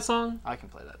play that song? I can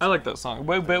play that. I like that song,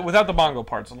 but without the bongo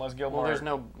parts, unless Gilmore. Well, there's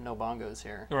no bongos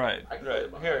here. Right. I can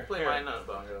Here, play my nut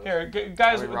bongo. Here,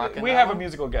 guys, Are we rocking we that have a one?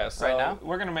 musical guest. So Right now?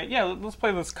 we're gonna make. Yeah, let's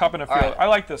play this Coppin' All right. I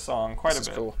like this song quite This a is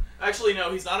bit. cool. Actually,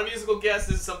 no, he's not a musical guest.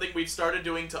 This is something we've started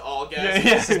doing to all guests.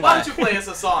 Yeah, yeah. Why don't you play us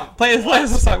a song? Play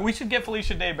us a song. We should get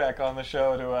Felicia Day back on the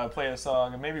show to play a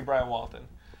song, and maybe Brian Walton.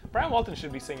 Brian Walton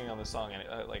should be singing on this song.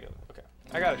 Okay,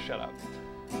 I gotta shut up.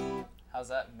 How's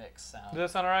that mix sound? Does that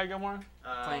sound alright, Gilmore?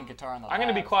 Playing guitar on the I'm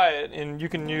gonna be lab. quiet, and you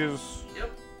can use.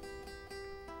 Yep.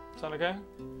 Sound okay?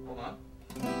 Hold on.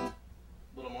 A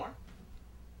little more.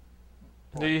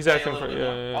 He's play a asking little for. bit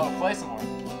more. Yeah. Oh, play some more.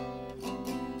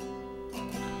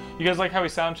 You guys like how we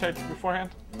sound checked beforehand?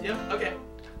 Yep. Okay.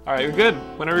 All right, good.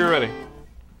 Whenever you're ready,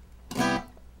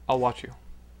 I'll watch you.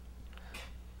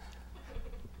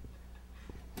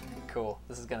 Cool.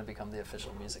 This is gonna become the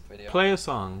official music video. Play a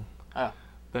song Oh.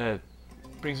 that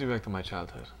brings me back to my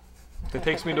childhood. That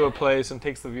takes me to a place and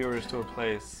takes the viewers to a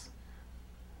place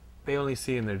they only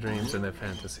see in their dreams and their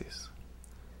fantasies.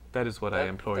 That is what I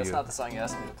implore That's you. not the song you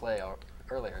asked me to play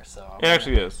earlier, so. It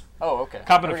actually is. Oh, okay.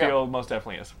 Coppin' Here we go. Field most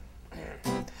definitely is.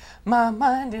 My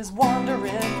mind is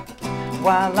wandering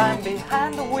while I'm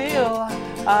behind the wheel.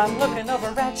 I'm looking over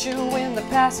at you in the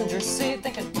passenger seat,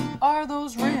 thinking, are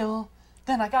those real?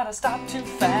 Then I gotta stop too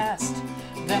fast.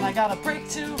 Then I gotta brake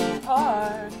too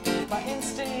hard. My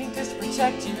instinct is to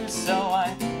protect you, so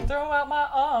I throw out my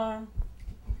arm.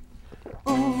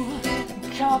 Ooh,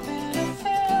 Coppin'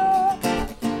 Field.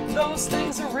 Those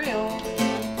things are real.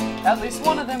 At least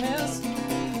one of them is.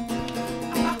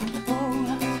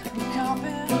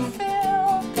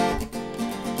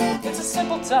 It's a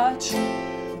simple touch,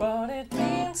 but it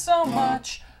means so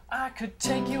much. I could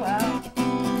take you out,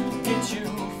 get you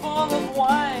full of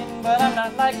wine, but I'm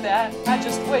not like that. I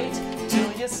just wait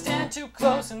till you stand too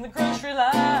close in the grocery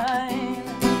line.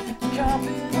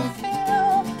 Coppin'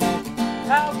 Field,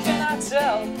 how can I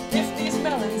tell if these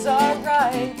melons are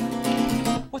ripe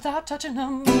without touching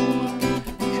them?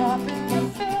 Coppin'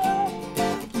 Field,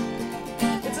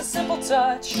 it's a simple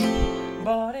touch,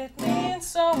 but it means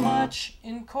so much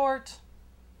in court.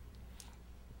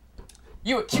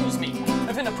 You accuse me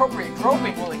of inappropriate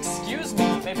groping, well excuse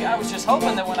me. Maybe I was just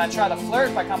hoping that when I try to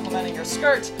flirt by complimenting your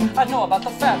skirt, I'd know about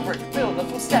the fabric buildup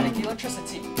from static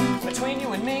electricity. Between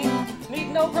you and me, need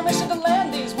no permission to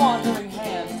land these wandering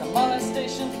hands. The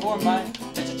molestation for my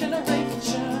future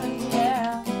generation,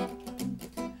 yeah.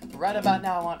 Right about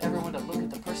now I want everyone to look at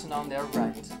the person on their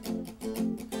right.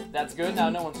 That's good,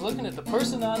 now no one's looking at the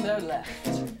person on their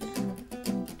left.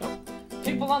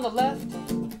 People on the left,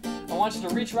 I want you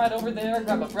to reach right over there,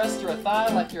 grab a breast or a thigh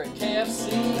like you're at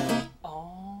KFC.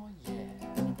 Oh yeah.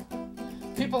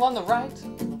 People on the right,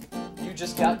 you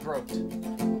just got groped.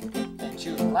 And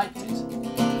you liked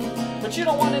it. But you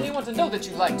don't want anyone to know that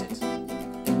you liked it.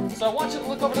 So I want you to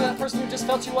look over to that person who just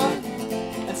felt you up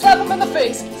and slap him in the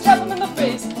face, slap him in the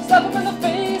face, slap him in the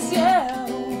face, yeah.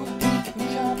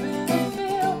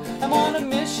 I'm on a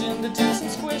mission to do some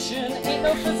squishing. Ain't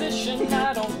no physician,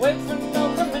 I don't wait for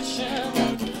no permission.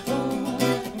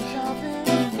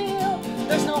 Coppin' Field,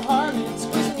 there's no harm in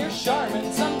squeezing your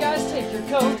Charmin. Some guys take your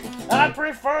coat, I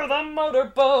prefer the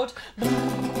motorboat.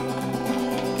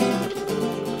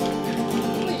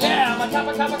 Yeah, I'm a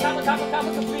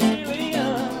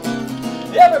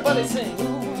chameleon. Everybody sing.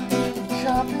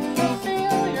 Coppin'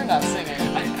 Field, you're not singing.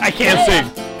 I can't sing.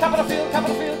 Coppin' Field,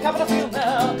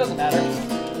 now, doesn't matter.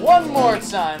 One more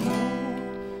time.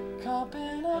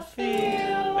 Coppin'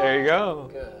 Field. There you go.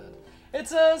 Good.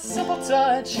 It's a simple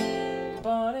touch,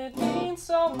 but it means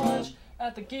so much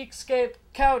at the Geekscape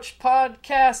Couch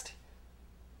Podcast.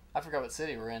 I forgot what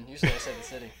city we're in. Usually I say the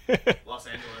city. Los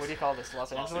Angeles. What do you call this?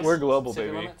 Los Angeles? We're global, City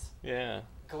baby. limits? Yeah.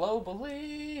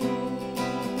 Globally.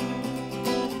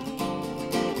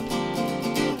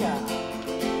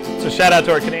 Yeah. So shout out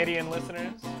to our Canadian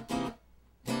listeners.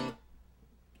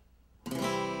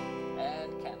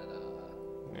 And Canada.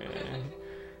 Yeah.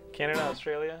 Canada,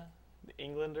 Australia, the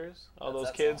Englanders, all That's those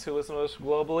that kids song. who listen to us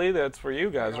globally, that's for you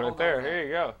guys Hold right on there. to that. Here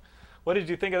you go. What did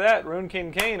you think of that? Rune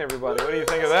Kincaid, everybody. What do you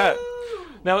think of that?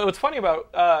 Now, what's funny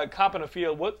about Coppin' a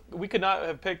Field, we could not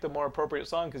have picked a more appropriate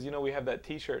song because, we have that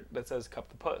T-shirt that says Cup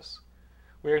the Puss.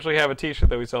 We actually have a T-shirt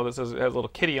that we sell that has a little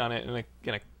kitty on it in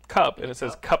a cup, and it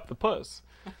says Cup the Puss.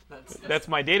 That's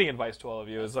my dating advice to all of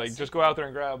you, is like, just go out there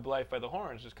and grab life by the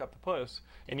horns, just cup the puss.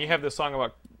 And you have this song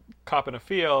about copping a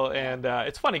feel, and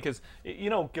it's funny because,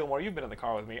 Gilmore, you've been in the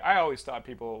car with me. I always stop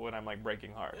people when I'm like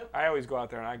breaking heart. Yep. I always go out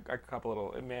there and I cup a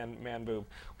little man boob,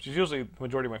 which is usually the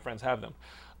majority of my friends have them.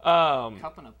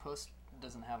 Cupping a puss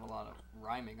doesn't have a lot of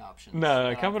rhyming options.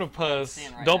 No, cupping a puss.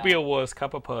 Right don't now. be a wuss.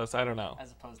 Cup a puss. I don't know.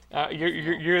 As opposed to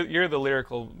you're the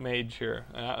lyrical mage here,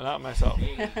 not myself.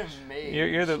 Mage.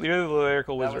 You're the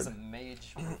lyrical wizard. That was a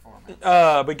mage performance.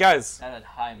 But guys, that had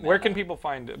high meta. Where can people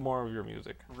find more of your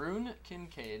music?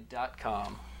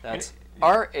 RuneKincaid.com. That's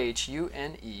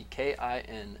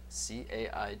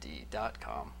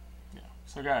RuneKincaid.com.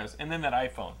 So guys, and then that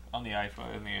iPhone on the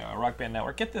iPhone in the Rock Band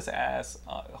Network. Get this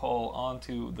asshole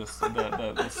onto the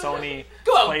Sony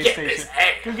PlayStation.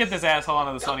 Go get this asshole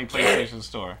onto the Sony PlayStation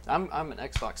Store. I'm an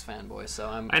Xbox fanboy, so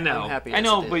I'm happy. I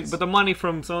know, but the money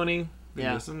from Sony,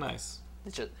 this is nice.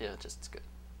 It's just it's good.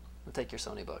 We'll take your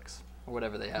Sony bucks or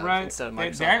whatever they have instead of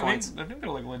Microsoft points. I think they're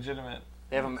like legitimate.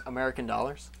 They have American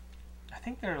dollars. I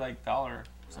think they're like dollar.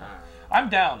 So. I'm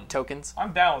down. Tokens.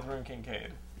 I'm down with Rune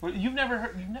Kincaid. You've never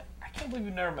heard. I can't believe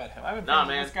you've never met him. I've been friends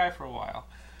with this guy for a while.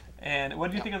 And what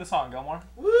did you think of the song, Gilmore?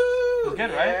 Woo! It's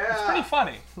good, right? It's pretty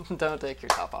funny. Don't take your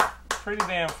top off. Pretty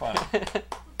damn funny.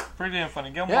 Pretty damn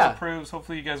funny. Gilmore approves.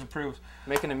 Hopefully you guys approve.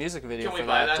 Making a music video Can for we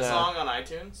buy that song on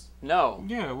iTunes? No.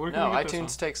 Yeah, where can we get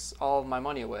iTunes takes all my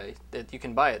money away. You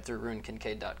can buy it through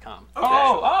RuneKincaid.com. Okay.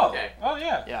 Okay. Oh,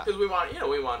 yeah. Yeah. Because we want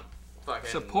fucking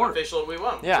support. Official. We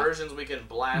want versions we can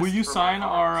blast. Will you from sign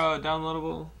our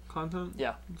downloadable content?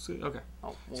 Yeah. Okay.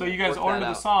 We'll so you guys order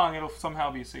the song, it'll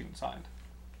somehow be signed.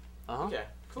 Okay,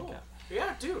 cool. Okay.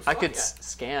 Yeah, dude. I could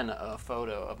scan a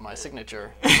photo of my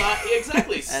signature.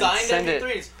 Exactly. Signed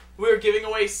MP3s. We're giving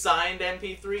away signed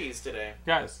MP3s today.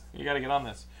 Guys, you got to get on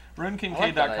this. RuneKincaid.com. I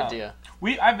like that idea.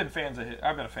 I've been a fan of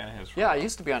his. I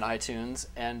used to be on iTunes,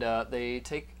 and they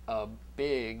take a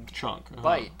big chunk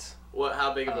bite. What?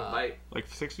 How big of a bite? Like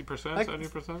 60%,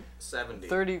 70%? 70.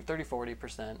 30,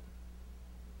 40%.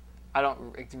 I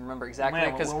don't remember exactly.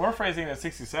 Man, when we're phrasing at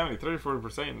 60, 70, 30,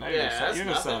 40%, now you're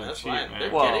just sounding cheap, man. They're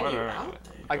well, getting you out.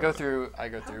 I go through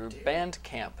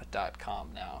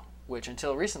Bandcamp.com now, which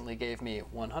until recently gave me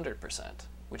 100%,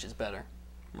 which is better.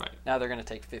 Right. Now they're going to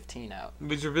take 15 out.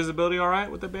 Is your visibility all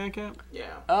right with the Bandcamp?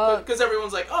 Yeah. Because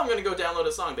everyone's like, oh, I'm going to go download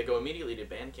a song. They go immediately to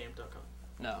Bandcamp.com.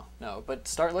 No. But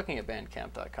start looking at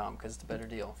Bandcamp.com because it's a better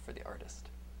deal for the artist.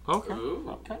 Okay.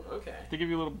 Ooh, okay. They give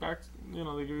you a little back. They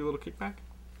give you a little kickback.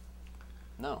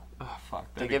 No. Oh fuck.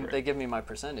 They give me my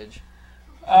percentage.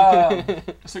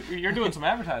 So you're doing some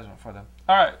advertisement for them.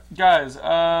 All right, guys.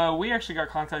 We actually got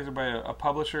contacted by a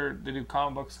publisher. They do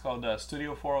comic books called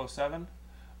Studio 407.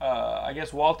 I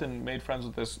guess Walton made friends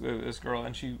with this girl,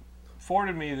 and she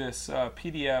forwarded me this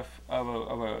PDF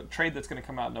of a trade that's going to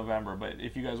come out in November. But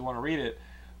if you guys want to read it,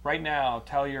 right now,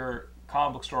 tell your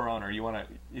comic book store owner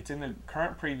it's in the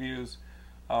current previews,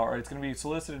 or it's going to be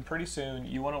solicited pretty soon.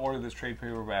 You want to order this trade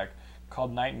paperback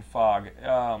called Night and Fog.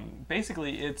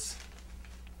 Basically,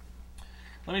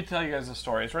 let me tell you guys the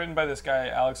story. It's written by this guy,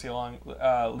 Alex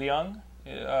Leung,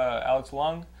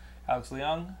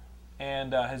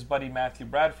 and his buddy Matthew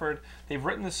Bradford. They've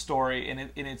written this story, and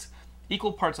it's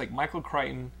equal parts like Michael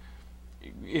Crichton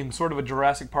in sort of a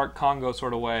Jurassic Park Congo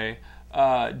sort of way,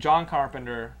 John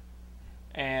Carpenter,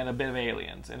 and a bit of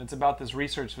aliens. And it's about this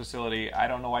research facility. I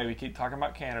don't know why we keep talking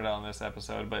about Canada on this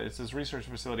episode, but it's this research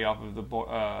facility off of the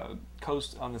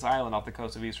coast, on this island off the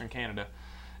coast of eastern Canada.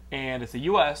 And it's the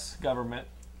U.S. government,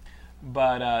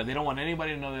 but they don't want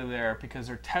anybody to know they're there because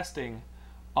they're testing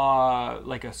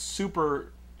like a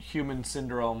superhuman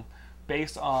syndrome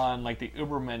based on like the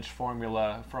Ubermensch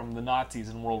formula from the Nazis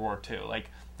in World War II. Like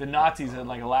the Nazis had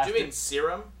like a last. Do you mean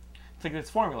serum? It's like this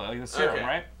formula, like the serum,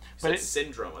 right? But it's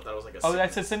syndrome. I thought it was like a. Oh, I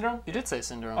said syndrome. You did say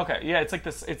syndrome. Okay, yeah, it's like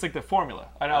this. It's like the formula.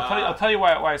 And I'll tell you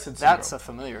why I said syndrome. That's a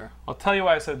familiar. I'll tell you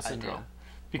why I said syndrome. Idea.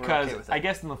 Because I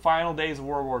guess in the final days of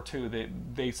World War II,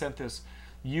 they sent this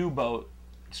U-boat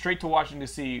straight to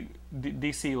Washington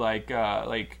D.C.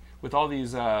 like with all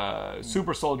these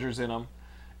super soldiers in them,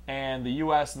 and the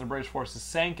U.S. and the British forces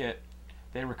sank it.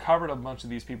 They recovered a bunch of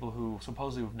these people who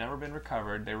supposedly have never been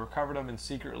recovered. They recovered them and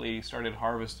secretly started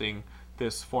harvesting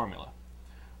this formula,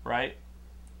 right?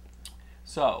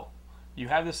 So you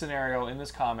have this scenario in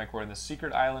this comic where in the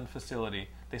secret island facility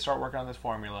they start working on this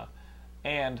formula,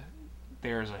 and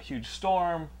there's a huge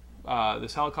storm.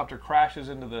 This helicopter crashes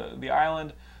into the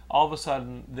island. all of a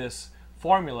sudden this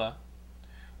formula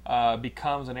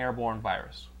becomes an airborne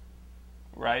virus,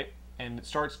 right? And it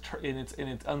starts and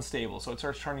it's unstable, so it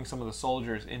starts turning some of the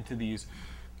soldiers into these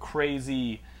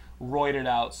crazy, roided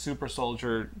out super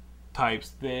soldier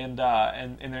types, and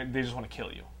they just want to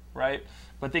kill you, right?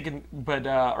 But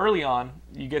early on,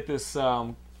 you get this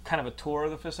kind of a tour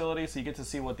of the facility, so you get to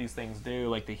see what these things do.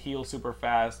 Like, they heal super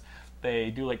fast,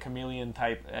 they do like chameleon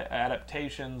type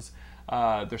adaptations,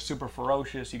 they're super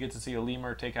ferocious. You get to see a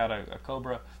lemur take out a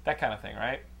cobra, that kind of thing,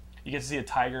 right? You get to see a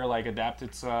tiger like adapt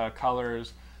its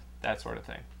colors, that sort of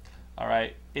thing. All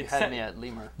right, You had me at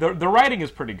lemur. The writing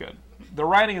is pretty good. The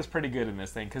writing is pretty good in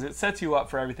this thing because it sets you up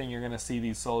for everything you're going to see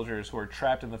these soldiers who are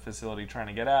trapped in the facility trying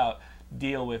to get out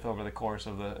deal with over the course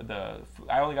of the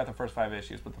I only got the first 5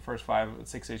 issues, but the first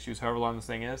 6 issues, however long this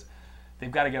thing is,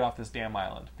 they've got to get off this damn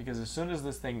island, because as soon as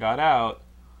this thing got out,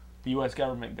 the U.S.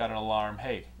 government got an alarm.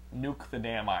 Hey, nuke the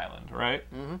damn island, right?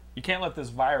 Mm-hmm. You can't let this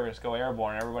virus go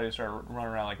airborne and everybody start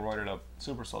running around like roided up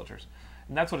super soldiers,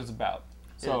 and that's what it's about.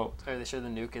 So, are they sure the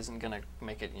nuke isn't going to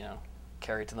make it,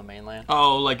 carry to the mainland?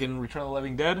 Oh, like in Return of the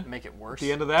Living Dead? Make it worse?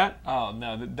 The end of that? Oh,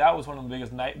 no. That was one of the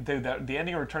biggest... The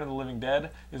ending of Return of the Living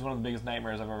Dead is one of the biggest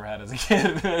nightmares I've ever had as a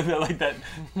kid. Like that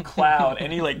cloud.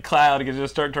 Any cloud could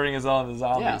just start turning us all into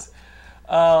zombies.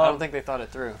 Yeah. I don't think they thought it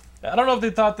through. I don't know if they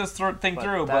thought this thing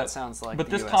through, that sounds like but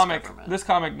the this US comic, government. This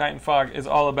comic, Night and Fog, is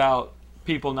all about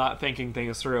people not thinking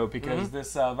things through, because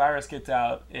this virus gets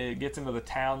out, it gets into the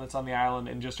town that's on the island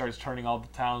and just starts turning all the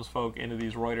townsfolk into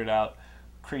these roided out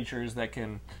creatures that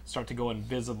can start to go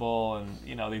invisible, and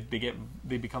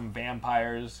they become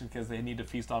vampires because they need to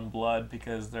feast on blood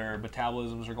because their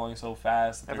metabolisms are going so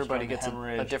fast. Everybody gets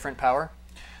a different power?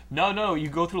 No, you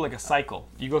go through like a cycle.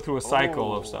 You go through a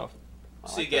cycle of stuff.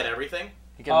 So you get everything?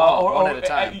 You get them all, one at a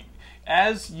time.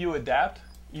 As you adapt,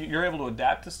 you're able to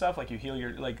adapt to stuff. Like you heal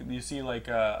you see like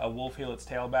a wolf heal its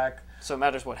tail back. So it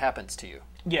matters what happens to you.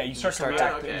 Yeah, you start to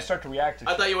react. You start to react to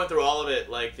I thought you went through all of it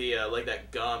like like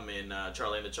that gum in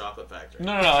Charlie and the Chocolate Factory.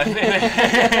 No.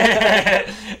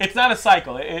 It's not a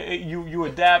cycle. You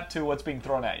adapt to what's being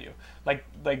thrown at you. Like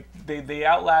they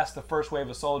outlast the first wave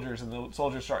of soldiers, and the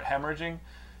soldiers start hemorrhaging,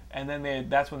 and then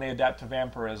that's when they adapt to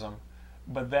vampirism.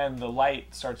 But then the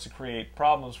light starts to create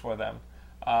problems for them,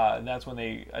 and that's when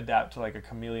they adapt to like a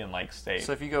chameleon-like state.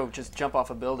 So if you go just jump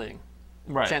off a building,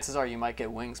 right, chances are you might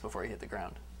get wings before you hit the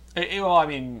ground. Well, I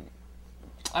mean,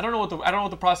 I don't know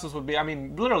what the process would be. I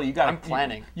mean, literally, you got. I'm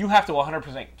planning. You have to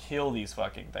 100% kill these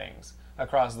fucking things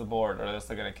across the board, or else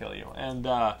they're gonna kill you. And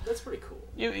that's pretty cool.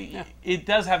 It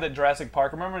does have that Jurassic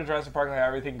Park. Remember in Jurassic Park, how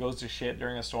everything goes to shit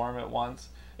during a storm at once?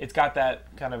 It's got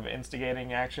that kind of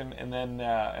instigating action, and then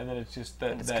it's just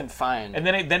it's confined. And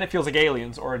then it feels like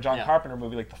Aliens or a John Carpenter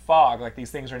movie like The Fog. Like these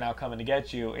things are now coming to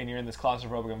get you, and you're in this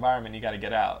claustrophobic environment. You got to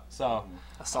get out. So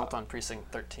Assault on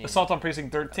Precinct 13. Assault on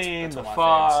Precinct 13, that's The one of my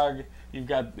Fog. faves. You've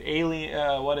got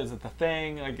Alien. What is it? The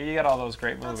Thing. Like you got all those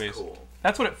great movies. That's cool.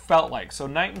 That's what it felt like. So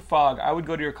Night and Fog. I would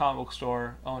go to your comic book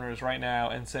store owners right now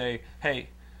and say, hey,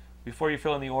 before you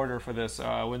fill in the order for this,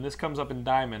 when this comes up in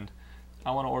Diamond, I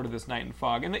want to order this Night and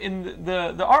Fog, and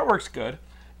the artwork's good.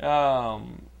 The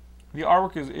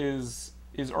artwork is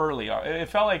early. It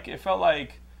felt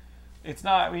like it's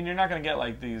not. I mean, you're not going to get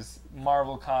like these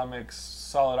Marvel Comics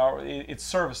solid art. It's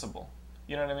serviceable.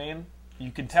 You know what I mean?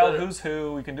 You can tell who's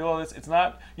who. You can do all this. It's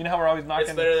not. You know how we're always knocking.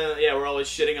 It's better than we're always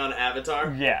shitting on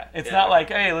Avatar. Yeah, it's not like,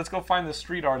 hey, let's go find the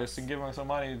street artist and give him some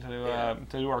money to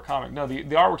do our comic. No, the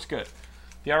artwork's good.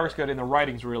 The artwork's good, and the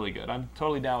writing's really good. I'm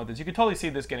totally down with this. You can totally see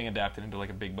this getting adapted into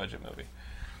like a big budget movie.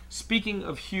 Speaking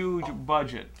of huge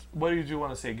budget, what did you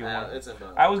want to say, Gilmore? It's a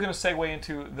fun. I was going to segue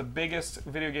into the biggest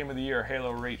video game of the year,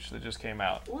 Halo Reach, that just came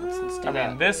out. I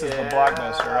mean, this is the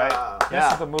blockbuster, right?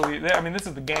 This is the movie. I mean, this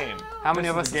is the game. How many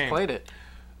of us have played it?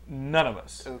 None of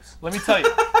us. Oops. Let me tell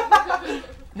you,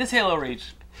 this Halo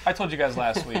Reach, I told you guys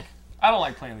last week, I don't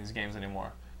like playing these games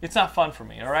anymore. It's not fun for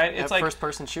me, all right? It's like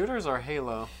first-person shooters or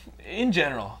Halo? In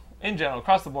general,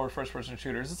 across the board, first-person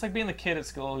shooters. It's like being the kid at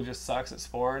school who just sucks at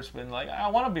sports, and like I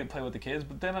want to play with the kids,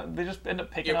 but then they just end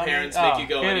up picking on me. Your parents make you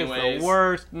go anyways. It is the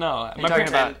worst. No, Are you talking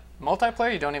about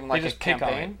multiplayer? You don't even like a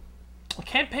campaign?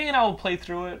 Campaign, I will play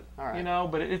through it, all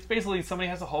right. But it's basically somebody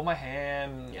has to hold my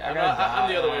hand. Yeah,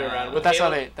 I'm the other way around. But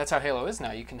that's how Halo is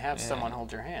now. You can have someone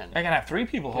hold your hand. I can have 3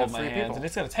 people hold my hands, and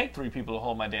it's gonna take 3 people to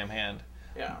hold my damn hand.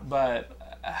 Yeah. But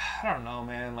I don't know,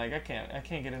 man. Like I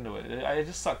can't get into it. I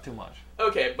just suck too much.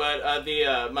 Okay, but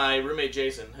my roommate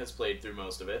Jason has played through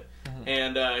most of it,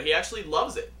 and he actually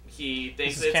loves it. He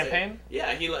thinks it's campaign.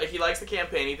 He likes the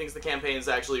campaign. He thinks the campaign is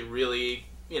actually really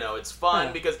it's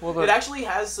fun because it actually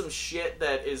has some shit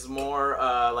that is more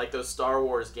like those Star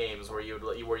Wars games where you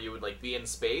would like be in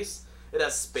space. It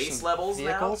has space levels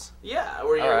vehicles? now. Yeah,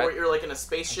 where you're like in a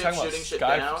spaceship shooting shit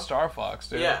down. Star Fox,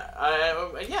 dude.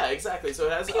 Yeah, exactly. So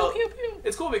it has. Pew, pew, pew.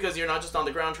 It's cool because you're not just on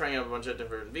the ground trying out a bunch of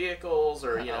different vehicles,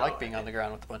 or I like being on the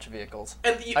ground with a bunch of vehicles.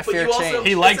 And I fear change.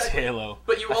 He likes Halo.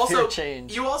 But you also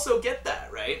get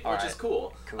that, right? All Which right. is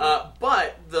cool. Cool.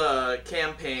 But the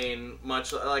campaign,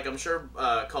 much like I'm sure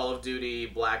Call of Duty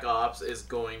Black Ops is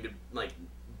going to like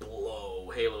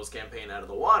blow Halo's campaign out of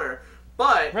the water.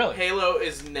 But really? Halo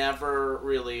is never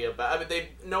really about. I mean,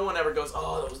 no one ever goes,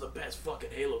 "Oh, that was the best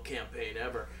fucking Halo campaign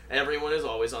ever." Everyone is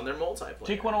always on their multiplayer.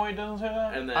 Geek 108 doesn't say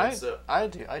that. And then I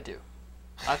do.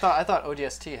 I thought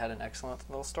ODST had an excellent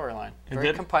little storyline.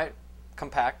 Very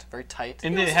compact, very tight.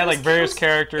 And it had like various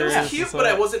characters. It was cute, but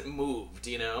I wasn't moved.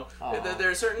 There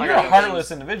are certain. You're a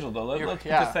heartless individual, though. Let's put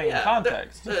this thing in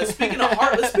context. Speaking of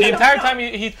heartless, the entire time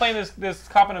he's playing this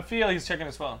Coppin and Field, he's checking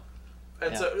his phone.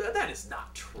 And so that is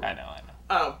not true. I know.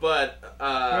 But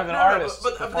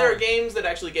there are games that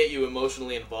actually get you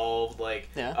emotionally involved, like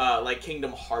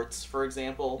Kingdom Hearts, for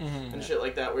example, and shit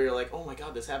like that, where you're like, oh my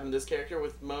god, this happened to this character.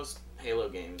 With most Halo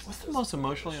games, what's the most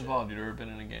emotionally involved you've ever been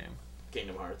in a game?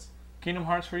 Kingdom Hearts. Kingdom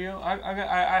Hearts for you?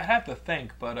 I have to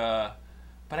think, but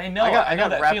I know I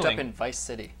got that wrapped feeling. up in Vice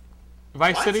City.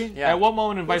 Vice City? Yeah. At what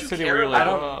moment in Vice City were you like,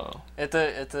 oh? At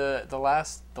the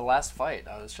last fight,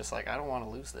 I was just like, I don't want to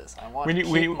lose this. I want to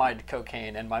keep my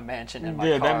cocaine and my mansion and my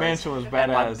cars. That mansion was badass.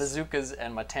 And my bazookas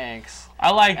and my tanks.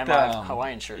 I liked and my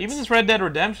Hawaiian shirts. Even this Red Dead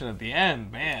Redemption at the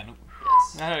end, man.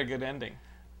 Yes. That had a good ending.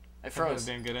 It froze.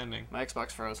 That had a damn good ending. My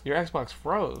Xbox froze. Your Xbox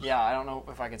froze? Yeah, I don't know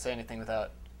if I can say anything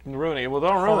without ruining it. Well,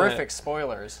 don't ruin it. Horrific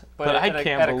spoilers. But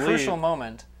at a crucial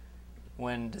moment,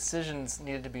 when decisions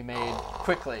needed to be made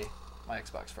quickly, my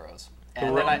Xbox froze.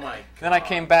 And then I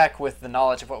came back with the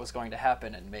knowledge of what was going to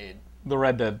happen and made the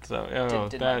Red Dead stuff. Oh,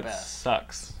 did my that best.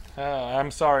 sucks.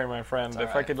 I'm sorry, my friend. If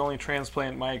right. I could only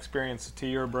transplant my experience to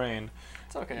your brain,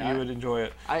 it's okay. You would enjoy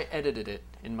it. I edited it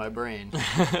in my brain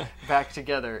back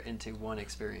together into one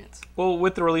experience. Well,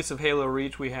 with the release of Halo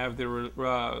Reach, we have the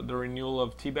renewal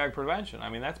of Teabag Prevention. I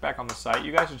mean, that's back on the site.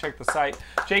 You guys should check the site.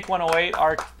 Jake108,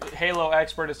 our Halo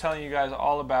expert, is telling you guys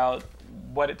all about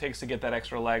what it takes to get that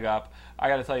extra leg up. I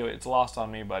got to tell you, it's lost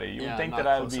on me, buddy. You would think that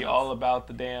I would be all about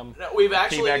the damn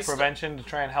Teabag Prevention to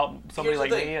try and help somebody like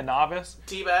me, a novice.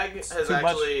 Teabag has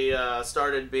actually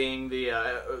started being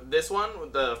this one.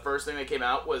 The first thing that came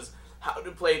out was how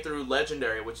to play through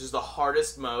Legendary, which is the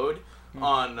hardest mode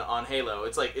on Halo.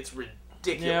 It's ridiculous.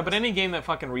 Yeah, but any game that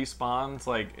fucking respawns,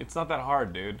 it's not that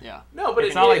hard, dude. Yeah. No, but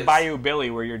it's not like Bayou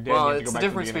Billy where you're dead and you have to go back to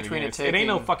the beginning. Between it ain't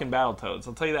no fucking Battletoads.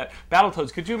 I'll tell you that.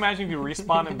 Battletoads, could you imagine if you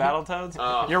respawn in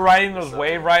Battletoads? You're riding those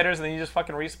wave riders and then you just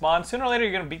fucking respawn. Sooner or later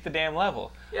you're gonna beat the damn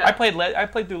level. Yeah. I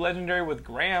played through Legendary with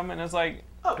Graham and it's like,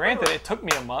 granted, it took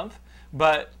me a month,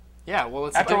 but yeah, well,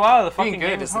 it's after a while the fucking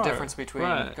game is is hard. The difference between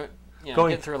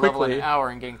going getting through a level in an hour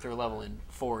and getting through a level in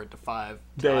 4 to 5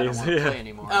 days. I don't want to play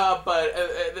anymore.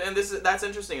 And that's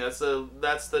interesting. That's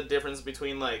the difference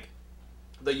between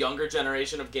the younger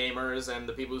generation of gamers and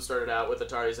the people who started out with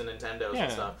Ataris and Nintendos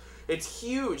and stuff. It's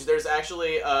huge. There's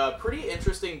actually a pretty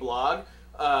interesting blog.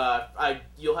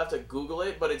 You'll have to Google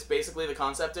it, but it's basically the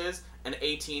concept is an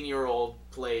 18-year-old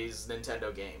plays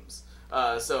Nintendo games.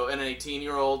 So an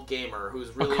 18-year-old gamer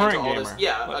who's really into all this,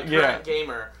 current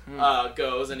gamer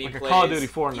goes and he plays a Call of Duty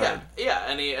 4 nerd.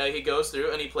 And he goes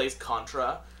through and he plays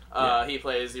Contra. He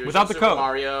plays without the Super code.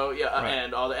 Mario,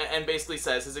 and all that, and basically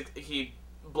says he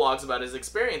blogs about his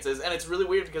experiences, and it's really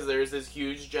weird because there's this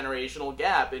huge generational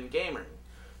gap in gaming.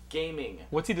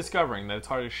 What's he discovering? That it's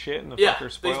hard as shit and the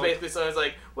fucker's spoiled? He's basically so he's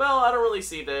like, well, I don't really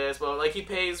see this. Well, he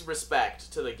pays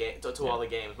respect to the game to all the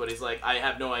games, but he's like, I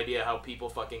have no idea how people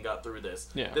fucking got through this.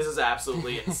 Yeah. This is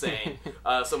absolutely insane.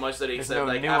 So much that he There's said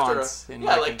no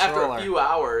after a few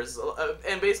hours,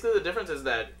 and basically the difference is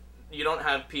that you don't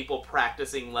have people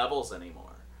practicing levels anymore.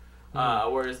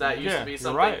 Whereas that used to be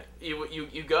something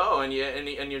you go and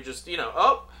you're just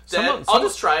dead. I'll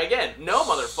just try again. No,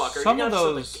 motherfucker. You gotta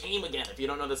start the game again if you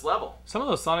don't know this level. Some of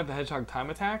those Sonic the Hedgehog time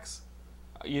attacks,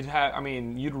 you'd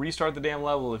restart the damn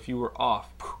level if you were off.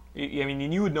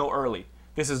 You would know early.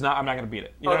 I'm not going to beat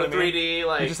it. You know what I mean?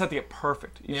 3D, you just have to get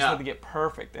perfect. You just have to get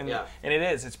perfect. And it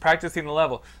is. It's practicing the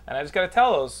level. And I just got to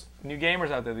tell those new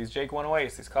gamers out there, these Jake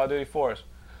 108s, these Call of Duty 4s,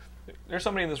 there's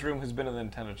somebody in this room who's been to the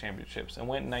Nintendo Championships and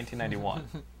went in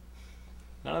 1991.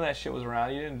 None of that shit was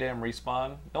around. You didn't damn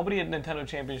respawn. Nobody at Nintendo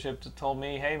Championships told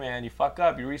me, hey man, you fuck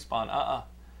up, you respawn.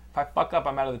 If I fuck up,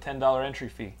 I'm out of the $10 entry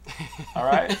fee. All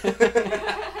right?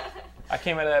 I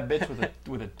came out of that bitch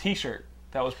with a T-shirt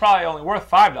that was probably only worth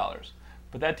 $5.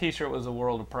 But that T-shirt was a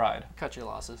world of pride. Cut your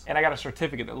losses. And I got a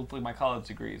certificate that looked like my college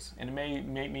degrees. And it made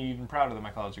me even prouder than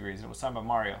my college degrees. And it was signed by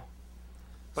Mario.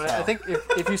 But So, I think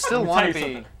if you still Let me want to tell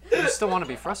be, you you still want to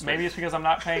be frustrated. maybe it's because I'm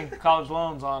not paying college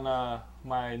loans on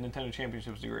my Nintendo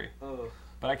Championships degree. Oh.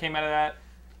 But I came out of that,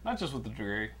 not just with the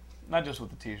degree, not just with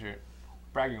the T-shirt,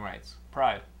 bragging rights,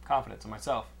 pride, confidence in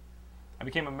myself. I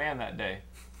became a man that day.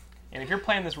 And if you're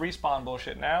playing this Respawn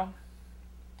bullshit now,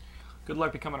 good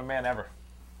luck becoming a man ever.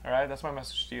 All right? That's my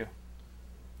message to you.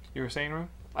 You were saying, Rue?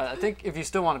 I think if you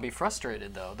still want to be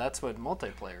frustrated, though, that's what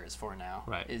multiplayer is for now.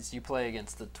 Right. Is you play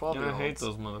against the Yeah, 12-year-olds. I hate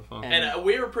those motherfuckers. And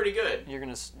we were pretty good. You're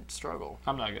going to struggle.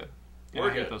 I'm not good. Yeah,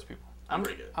 We're I hate good. those people. I'm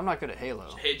pretty good. I'm not good at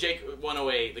Halo. Hey, Jake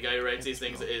 108, the guy who writes these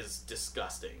things, is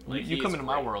disgusting. Like You come into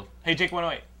my great. world. Hey, Jake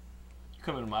 108. You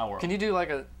come into my world. Can you do like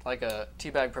a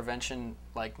teabag prevention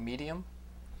like medium?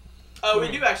 Oh,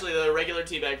 we do actually. The regular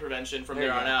teabag prevention from There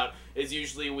there you on go. out is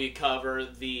usually we cover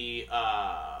the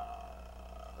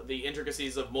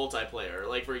intricacies of multiplayer.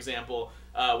 Like for example,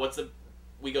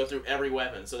 we go through every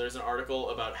weapon. So there's an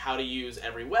article about how to use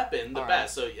every weapon the All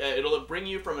best. So it'll bring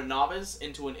you from a novice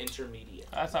into an intermediate.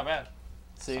 That's not bad.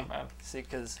 See, Not bad.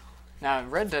 because now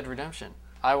in Red Dead Redemption,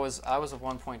 I was a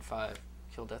 1.5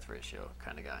 kill death ratio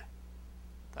kind of guy.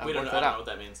 I We don't worked know, I that don't know out. what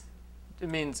that means. It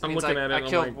means I'm looking at it I and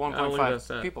I'm killed like, I don't think that's 1.5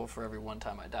 that. people for every one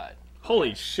time I died.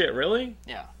 Holy shit, really?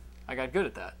 Yeah, I got good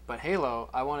at that. But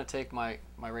Halo, I want to take my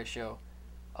ratio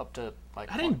up to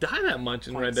like I didn't die that much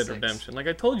in Red Dead 0.6. Redemption. Like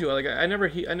I told you, like I never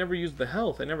used the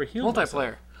health. I never healed myself.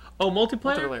 multiplayer. Oh,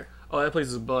 multiplayer? Multiplayer. Oh, that place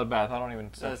is a bloodbath. I don't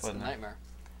even step That's foot a in there. nightmare.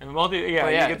 And yeah, But you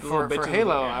yeah, get the for little bitches.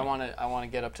 Halo, yeah. I want to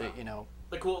get up to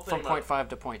The cool thing from about 0.5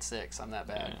 to 0.6. I'm that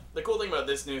bad. Yeah. the cool thing about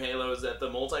this new Halo is that the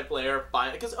multiplayer,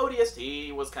 because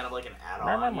ODST was kind of like an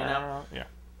add-on, you know. Yeah.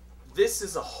 This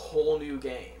is a whole new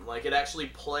game. Like it actually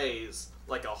plays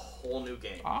like a whole new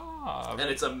game. Ah. And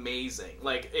it's amazing.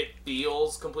 Like it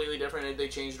feels completely different. They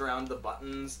changed around the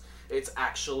buttons. It's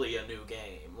actually a new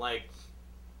game. Like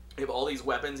you have all these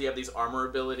weapons. You have these armor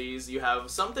abilities. You have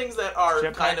some things that are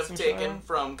Jetpacks kind of and taken shit?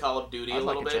 from Call of Duty a I'd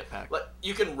like little a bit. jetpack. Like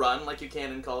you can run like you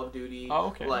can in Call of Duty. Oh,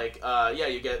 okay. Like yeah,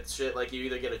 you get shit like you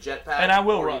either get a jetpack And I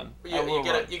will or run. You I will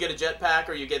run. you get a jetpack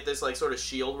or you get this like sort of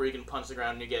shield where you can punch the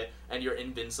ground and you're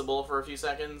invincible for a few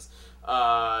seconds. You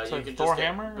like can Thor just get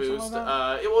hammer or boost. something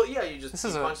like Well, yeah, you just This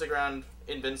is punch the ground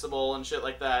invincible and shit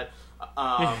like that.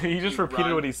 he just you repeated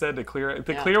run. what he said to clear it.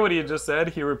 To Yeah. clear what he had just said,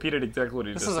 he repeated exactly what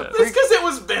he This just is a said. It's because it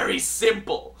was very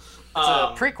simple. It's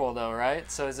a prequel, though, right?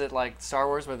 So is it like Star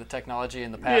Wars, where the technology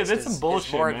in the past Yeah, that's is some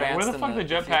bullshit, more man. advanced Where the than fuck the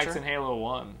jetpacks future? in Halo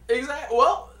 1? Exactly.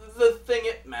 Well, the thing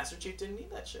Master Chief didn't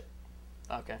need that shit.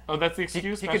 Okay. Oh, that's the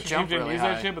excuse? he Master could Chief jump didn't really use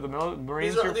high. that shit, but the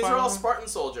Marines These are all fighting? Spartan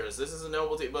soldiers. This is a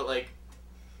noble team, but like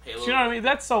Halo. You know what I mean?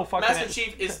 That's so fucking... Master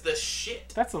Chief is the shit.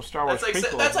 That's some Star Wars That's like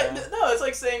prequels, that's like man. no, it's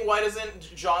like saying why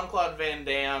doesn't Jean-Claude Van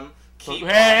Damme keep?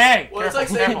 Hey, Well, it's careful, like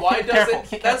saying careful, why doesn't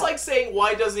careful. that's like saying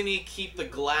why doesn't he keep the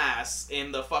glass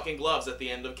in the fucking gloves at the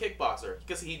end of Kickboxer?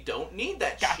 Because he don't need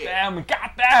that shit.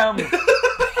 Got them!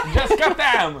 Just got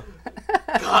them!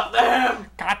 Goddamn!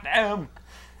 Got them!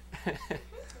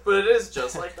 But it is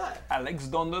just like that. Alex,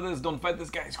 don't do this. Don't fight this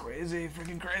guy. He's crazy.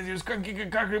 Freaking crazy. He was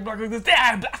concrete block like this.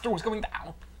 Yeah, blaster was coming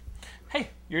down. Hey,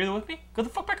 you're either with me? Go the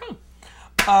fuck back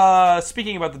on.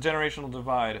 Speaking about the generational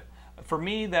divide, for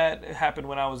me that happened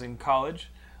when I was in college.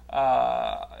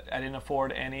 I didn't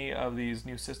afford any of these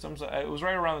new systems. It was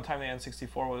right around the time the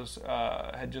N64 was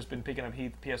had just been picking up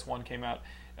heat. The PS1 came out.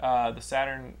 The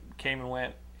Saturn came and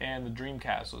went, and the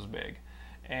Dreamcast was big.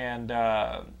 And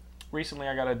recently,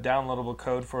 I got a downloadable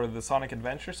code for the Sonic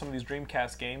Adventure. Some of these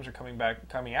Dreamcast games are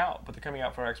coming out, but they're coming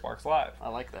out for Xbox Live. I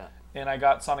like that. And I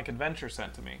got Sonic Adventure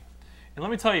sent to me. And let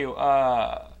me tell you,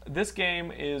 this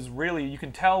game is really, you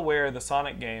can tell where the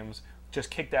Sonic games just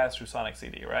kicked ass through Sonic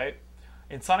CD, right?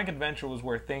 And Sonic Adventure was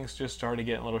where things just started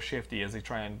getting a little shifty as they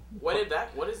try and... What is that?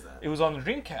 It was on the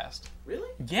Dreamcast. Really?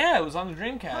 Yeah, it was on the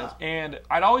Dreamcast. Huh. And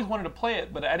I'd always wanted to play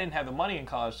it, but I didn't have the money in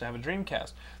college to have a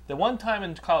Dreamcast. The one time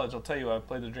in college, I'll tell you, I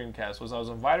played the Dreamcast, was I was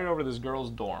invited over to this girl's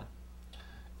dorm.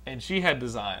 And she had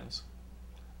designs.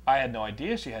 I had no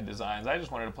idea she had designs. I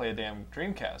just wanted to play a damn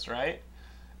Dreamcast, right?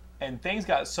 And things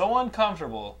got so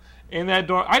uncomfortable in that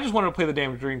dorm. I just wanted to play the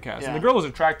damn Dreamcast. Yeah. And the girl was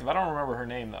attractive. I don't remember her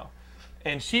name, though.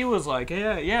 And she was like,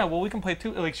 yeah, well, we can play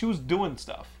too. Like, she was doing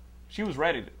stuff. She was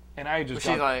ready to. And I just Was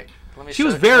she like, let me she show,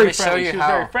 was very let me show friendly. you She was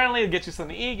how. very friendly. Get you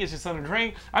something to eat, get you something to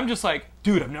drink. I'm just like,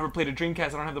 dude, I've never played a Dreamcast. I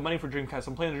don't have the money for Dreamcast.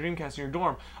 I'm playing the Dreamcast in your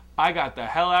dorm. I got the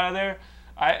hell out of there.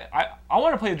 I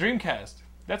want to play a Dreamcast.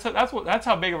 That's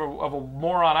how big of a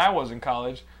moron I was in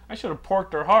college. I should have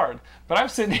porked her hard. But I'm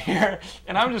sitting here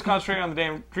and I'm just concentrating on the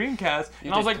damn Dreamcast.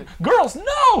 And I was like, girls,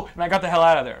 no! And I got the hell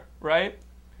out of there, right?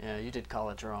 Yeah, you did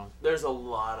college wrong. There's a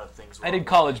lot of things wrong. I did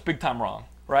college big time wrong,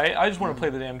 right? I just want to play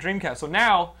the damn Dreamcast. So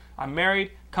now I'm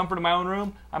married, comfort of my own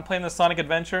room. I'm playing the Sonic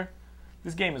Adventure.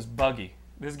 This game is buggy.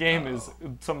 This game is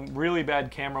some really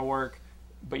bad camera work.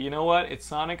 But you know what? It's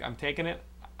Sonic. I'm taking it.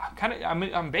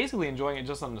 I'm basically enjoying it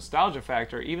just on nostalgia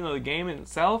factor, even though the game in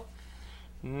itself,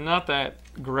 not that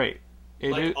great.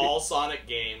 All Sonic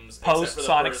games post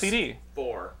Sonic CD.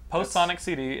 4. Post Sonic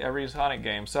CD, every Sonic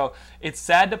game. So it's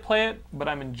sad to play it, but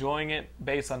I'm enjoying it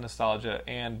based on nostalgia.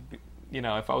 And you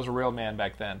know, if I was a real man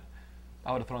back then,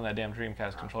 I would have thrown that damn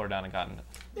Dreamcast controller down and gotten it.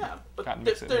 Yeah, but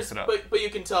mix it up. But you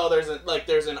can tell there's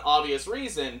an obvious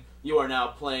reason you are now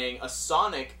playing a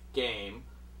Sonic game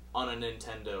on a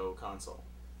Nintendo console.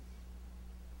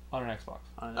 On an Xbox.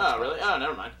 Oh, really? Oh,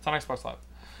 never mind. It's on Xbox Live.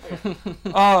 Okay.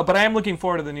 But I am looking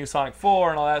forward to the new Sonic 4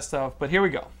 and all that stuff. But here we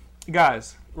go.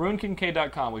 Guys,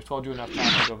 RuneKincaid.com. We've told you enough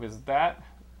times to go visit that,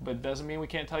 but it doesn't mean we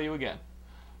can't tell you again.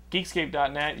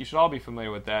 Geekscape.net, you should all be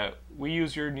familiar with that. We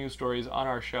use your news stories on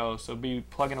our show, so be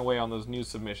plugging away on those news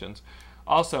submissions.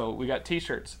 Also, we got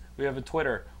t-shirts. We have a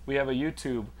Twitter. We have a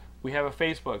YouTube. We have a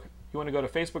Facebook. You want to go to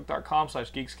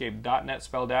facebook.com/geekscape.net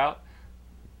spelled out.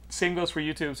 Same goes for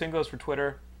YouTube. Same goes for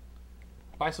Twitter.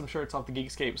 Buy some shirts off the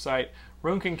Geekscape site.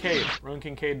 Rune Kincaid,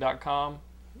 runekincaid.com.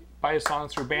 Buy his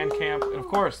songs through Bandcamp. And, of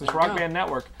course, this Rock Band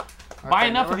Network. Buy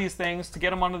enough of these things to get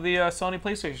them onto the Sony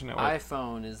PlayStation Network.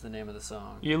 iPhone is the name of the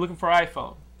song. You're looking for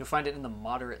iPhone. You'll find it in the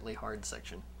moderately hard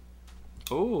section.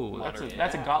 Ooh,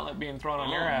 that's a gauntlet being thrown on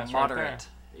your ass moderate. right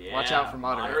there. Yeah, Watch out for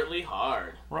moderate. Moderately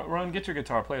hard. Ron, get your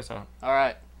guitar. Play us out. All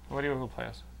right. What do you play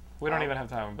us? We don't even have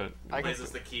time, but Plays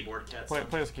us the keyboard cat.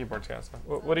 play us a keyboard cat.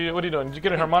 What are you doing? Did you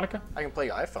get a harmonica? I can play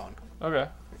iPhone Okay.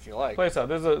 if you like. Play us out.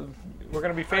 We're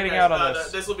gonna be fading out on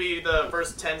this. This will be the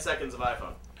first 10 seconds of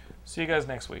iPhone. See you guys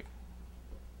next week.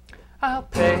 I'll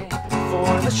pay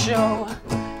for the show,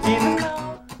 even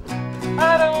though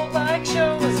I don't like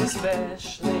shows,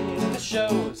 especially the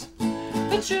shows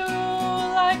that you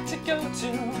like to go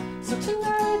to. So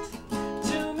tonight,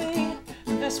 do me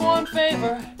this one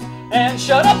favor and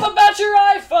shut up about your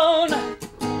iPhone,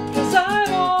 'cause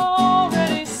I've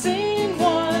already seen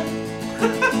one,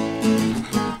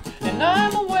 and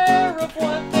I'm aware of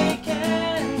what they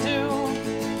can do.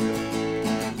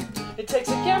 It takes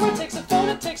a camera, it takes a phone,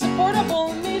 it takes a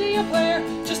portable media player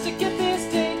just to get this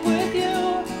date with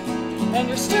you and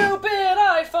your stupid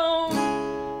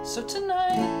iPhone. So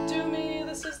tonight, do me,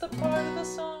 this is the part of the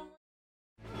song.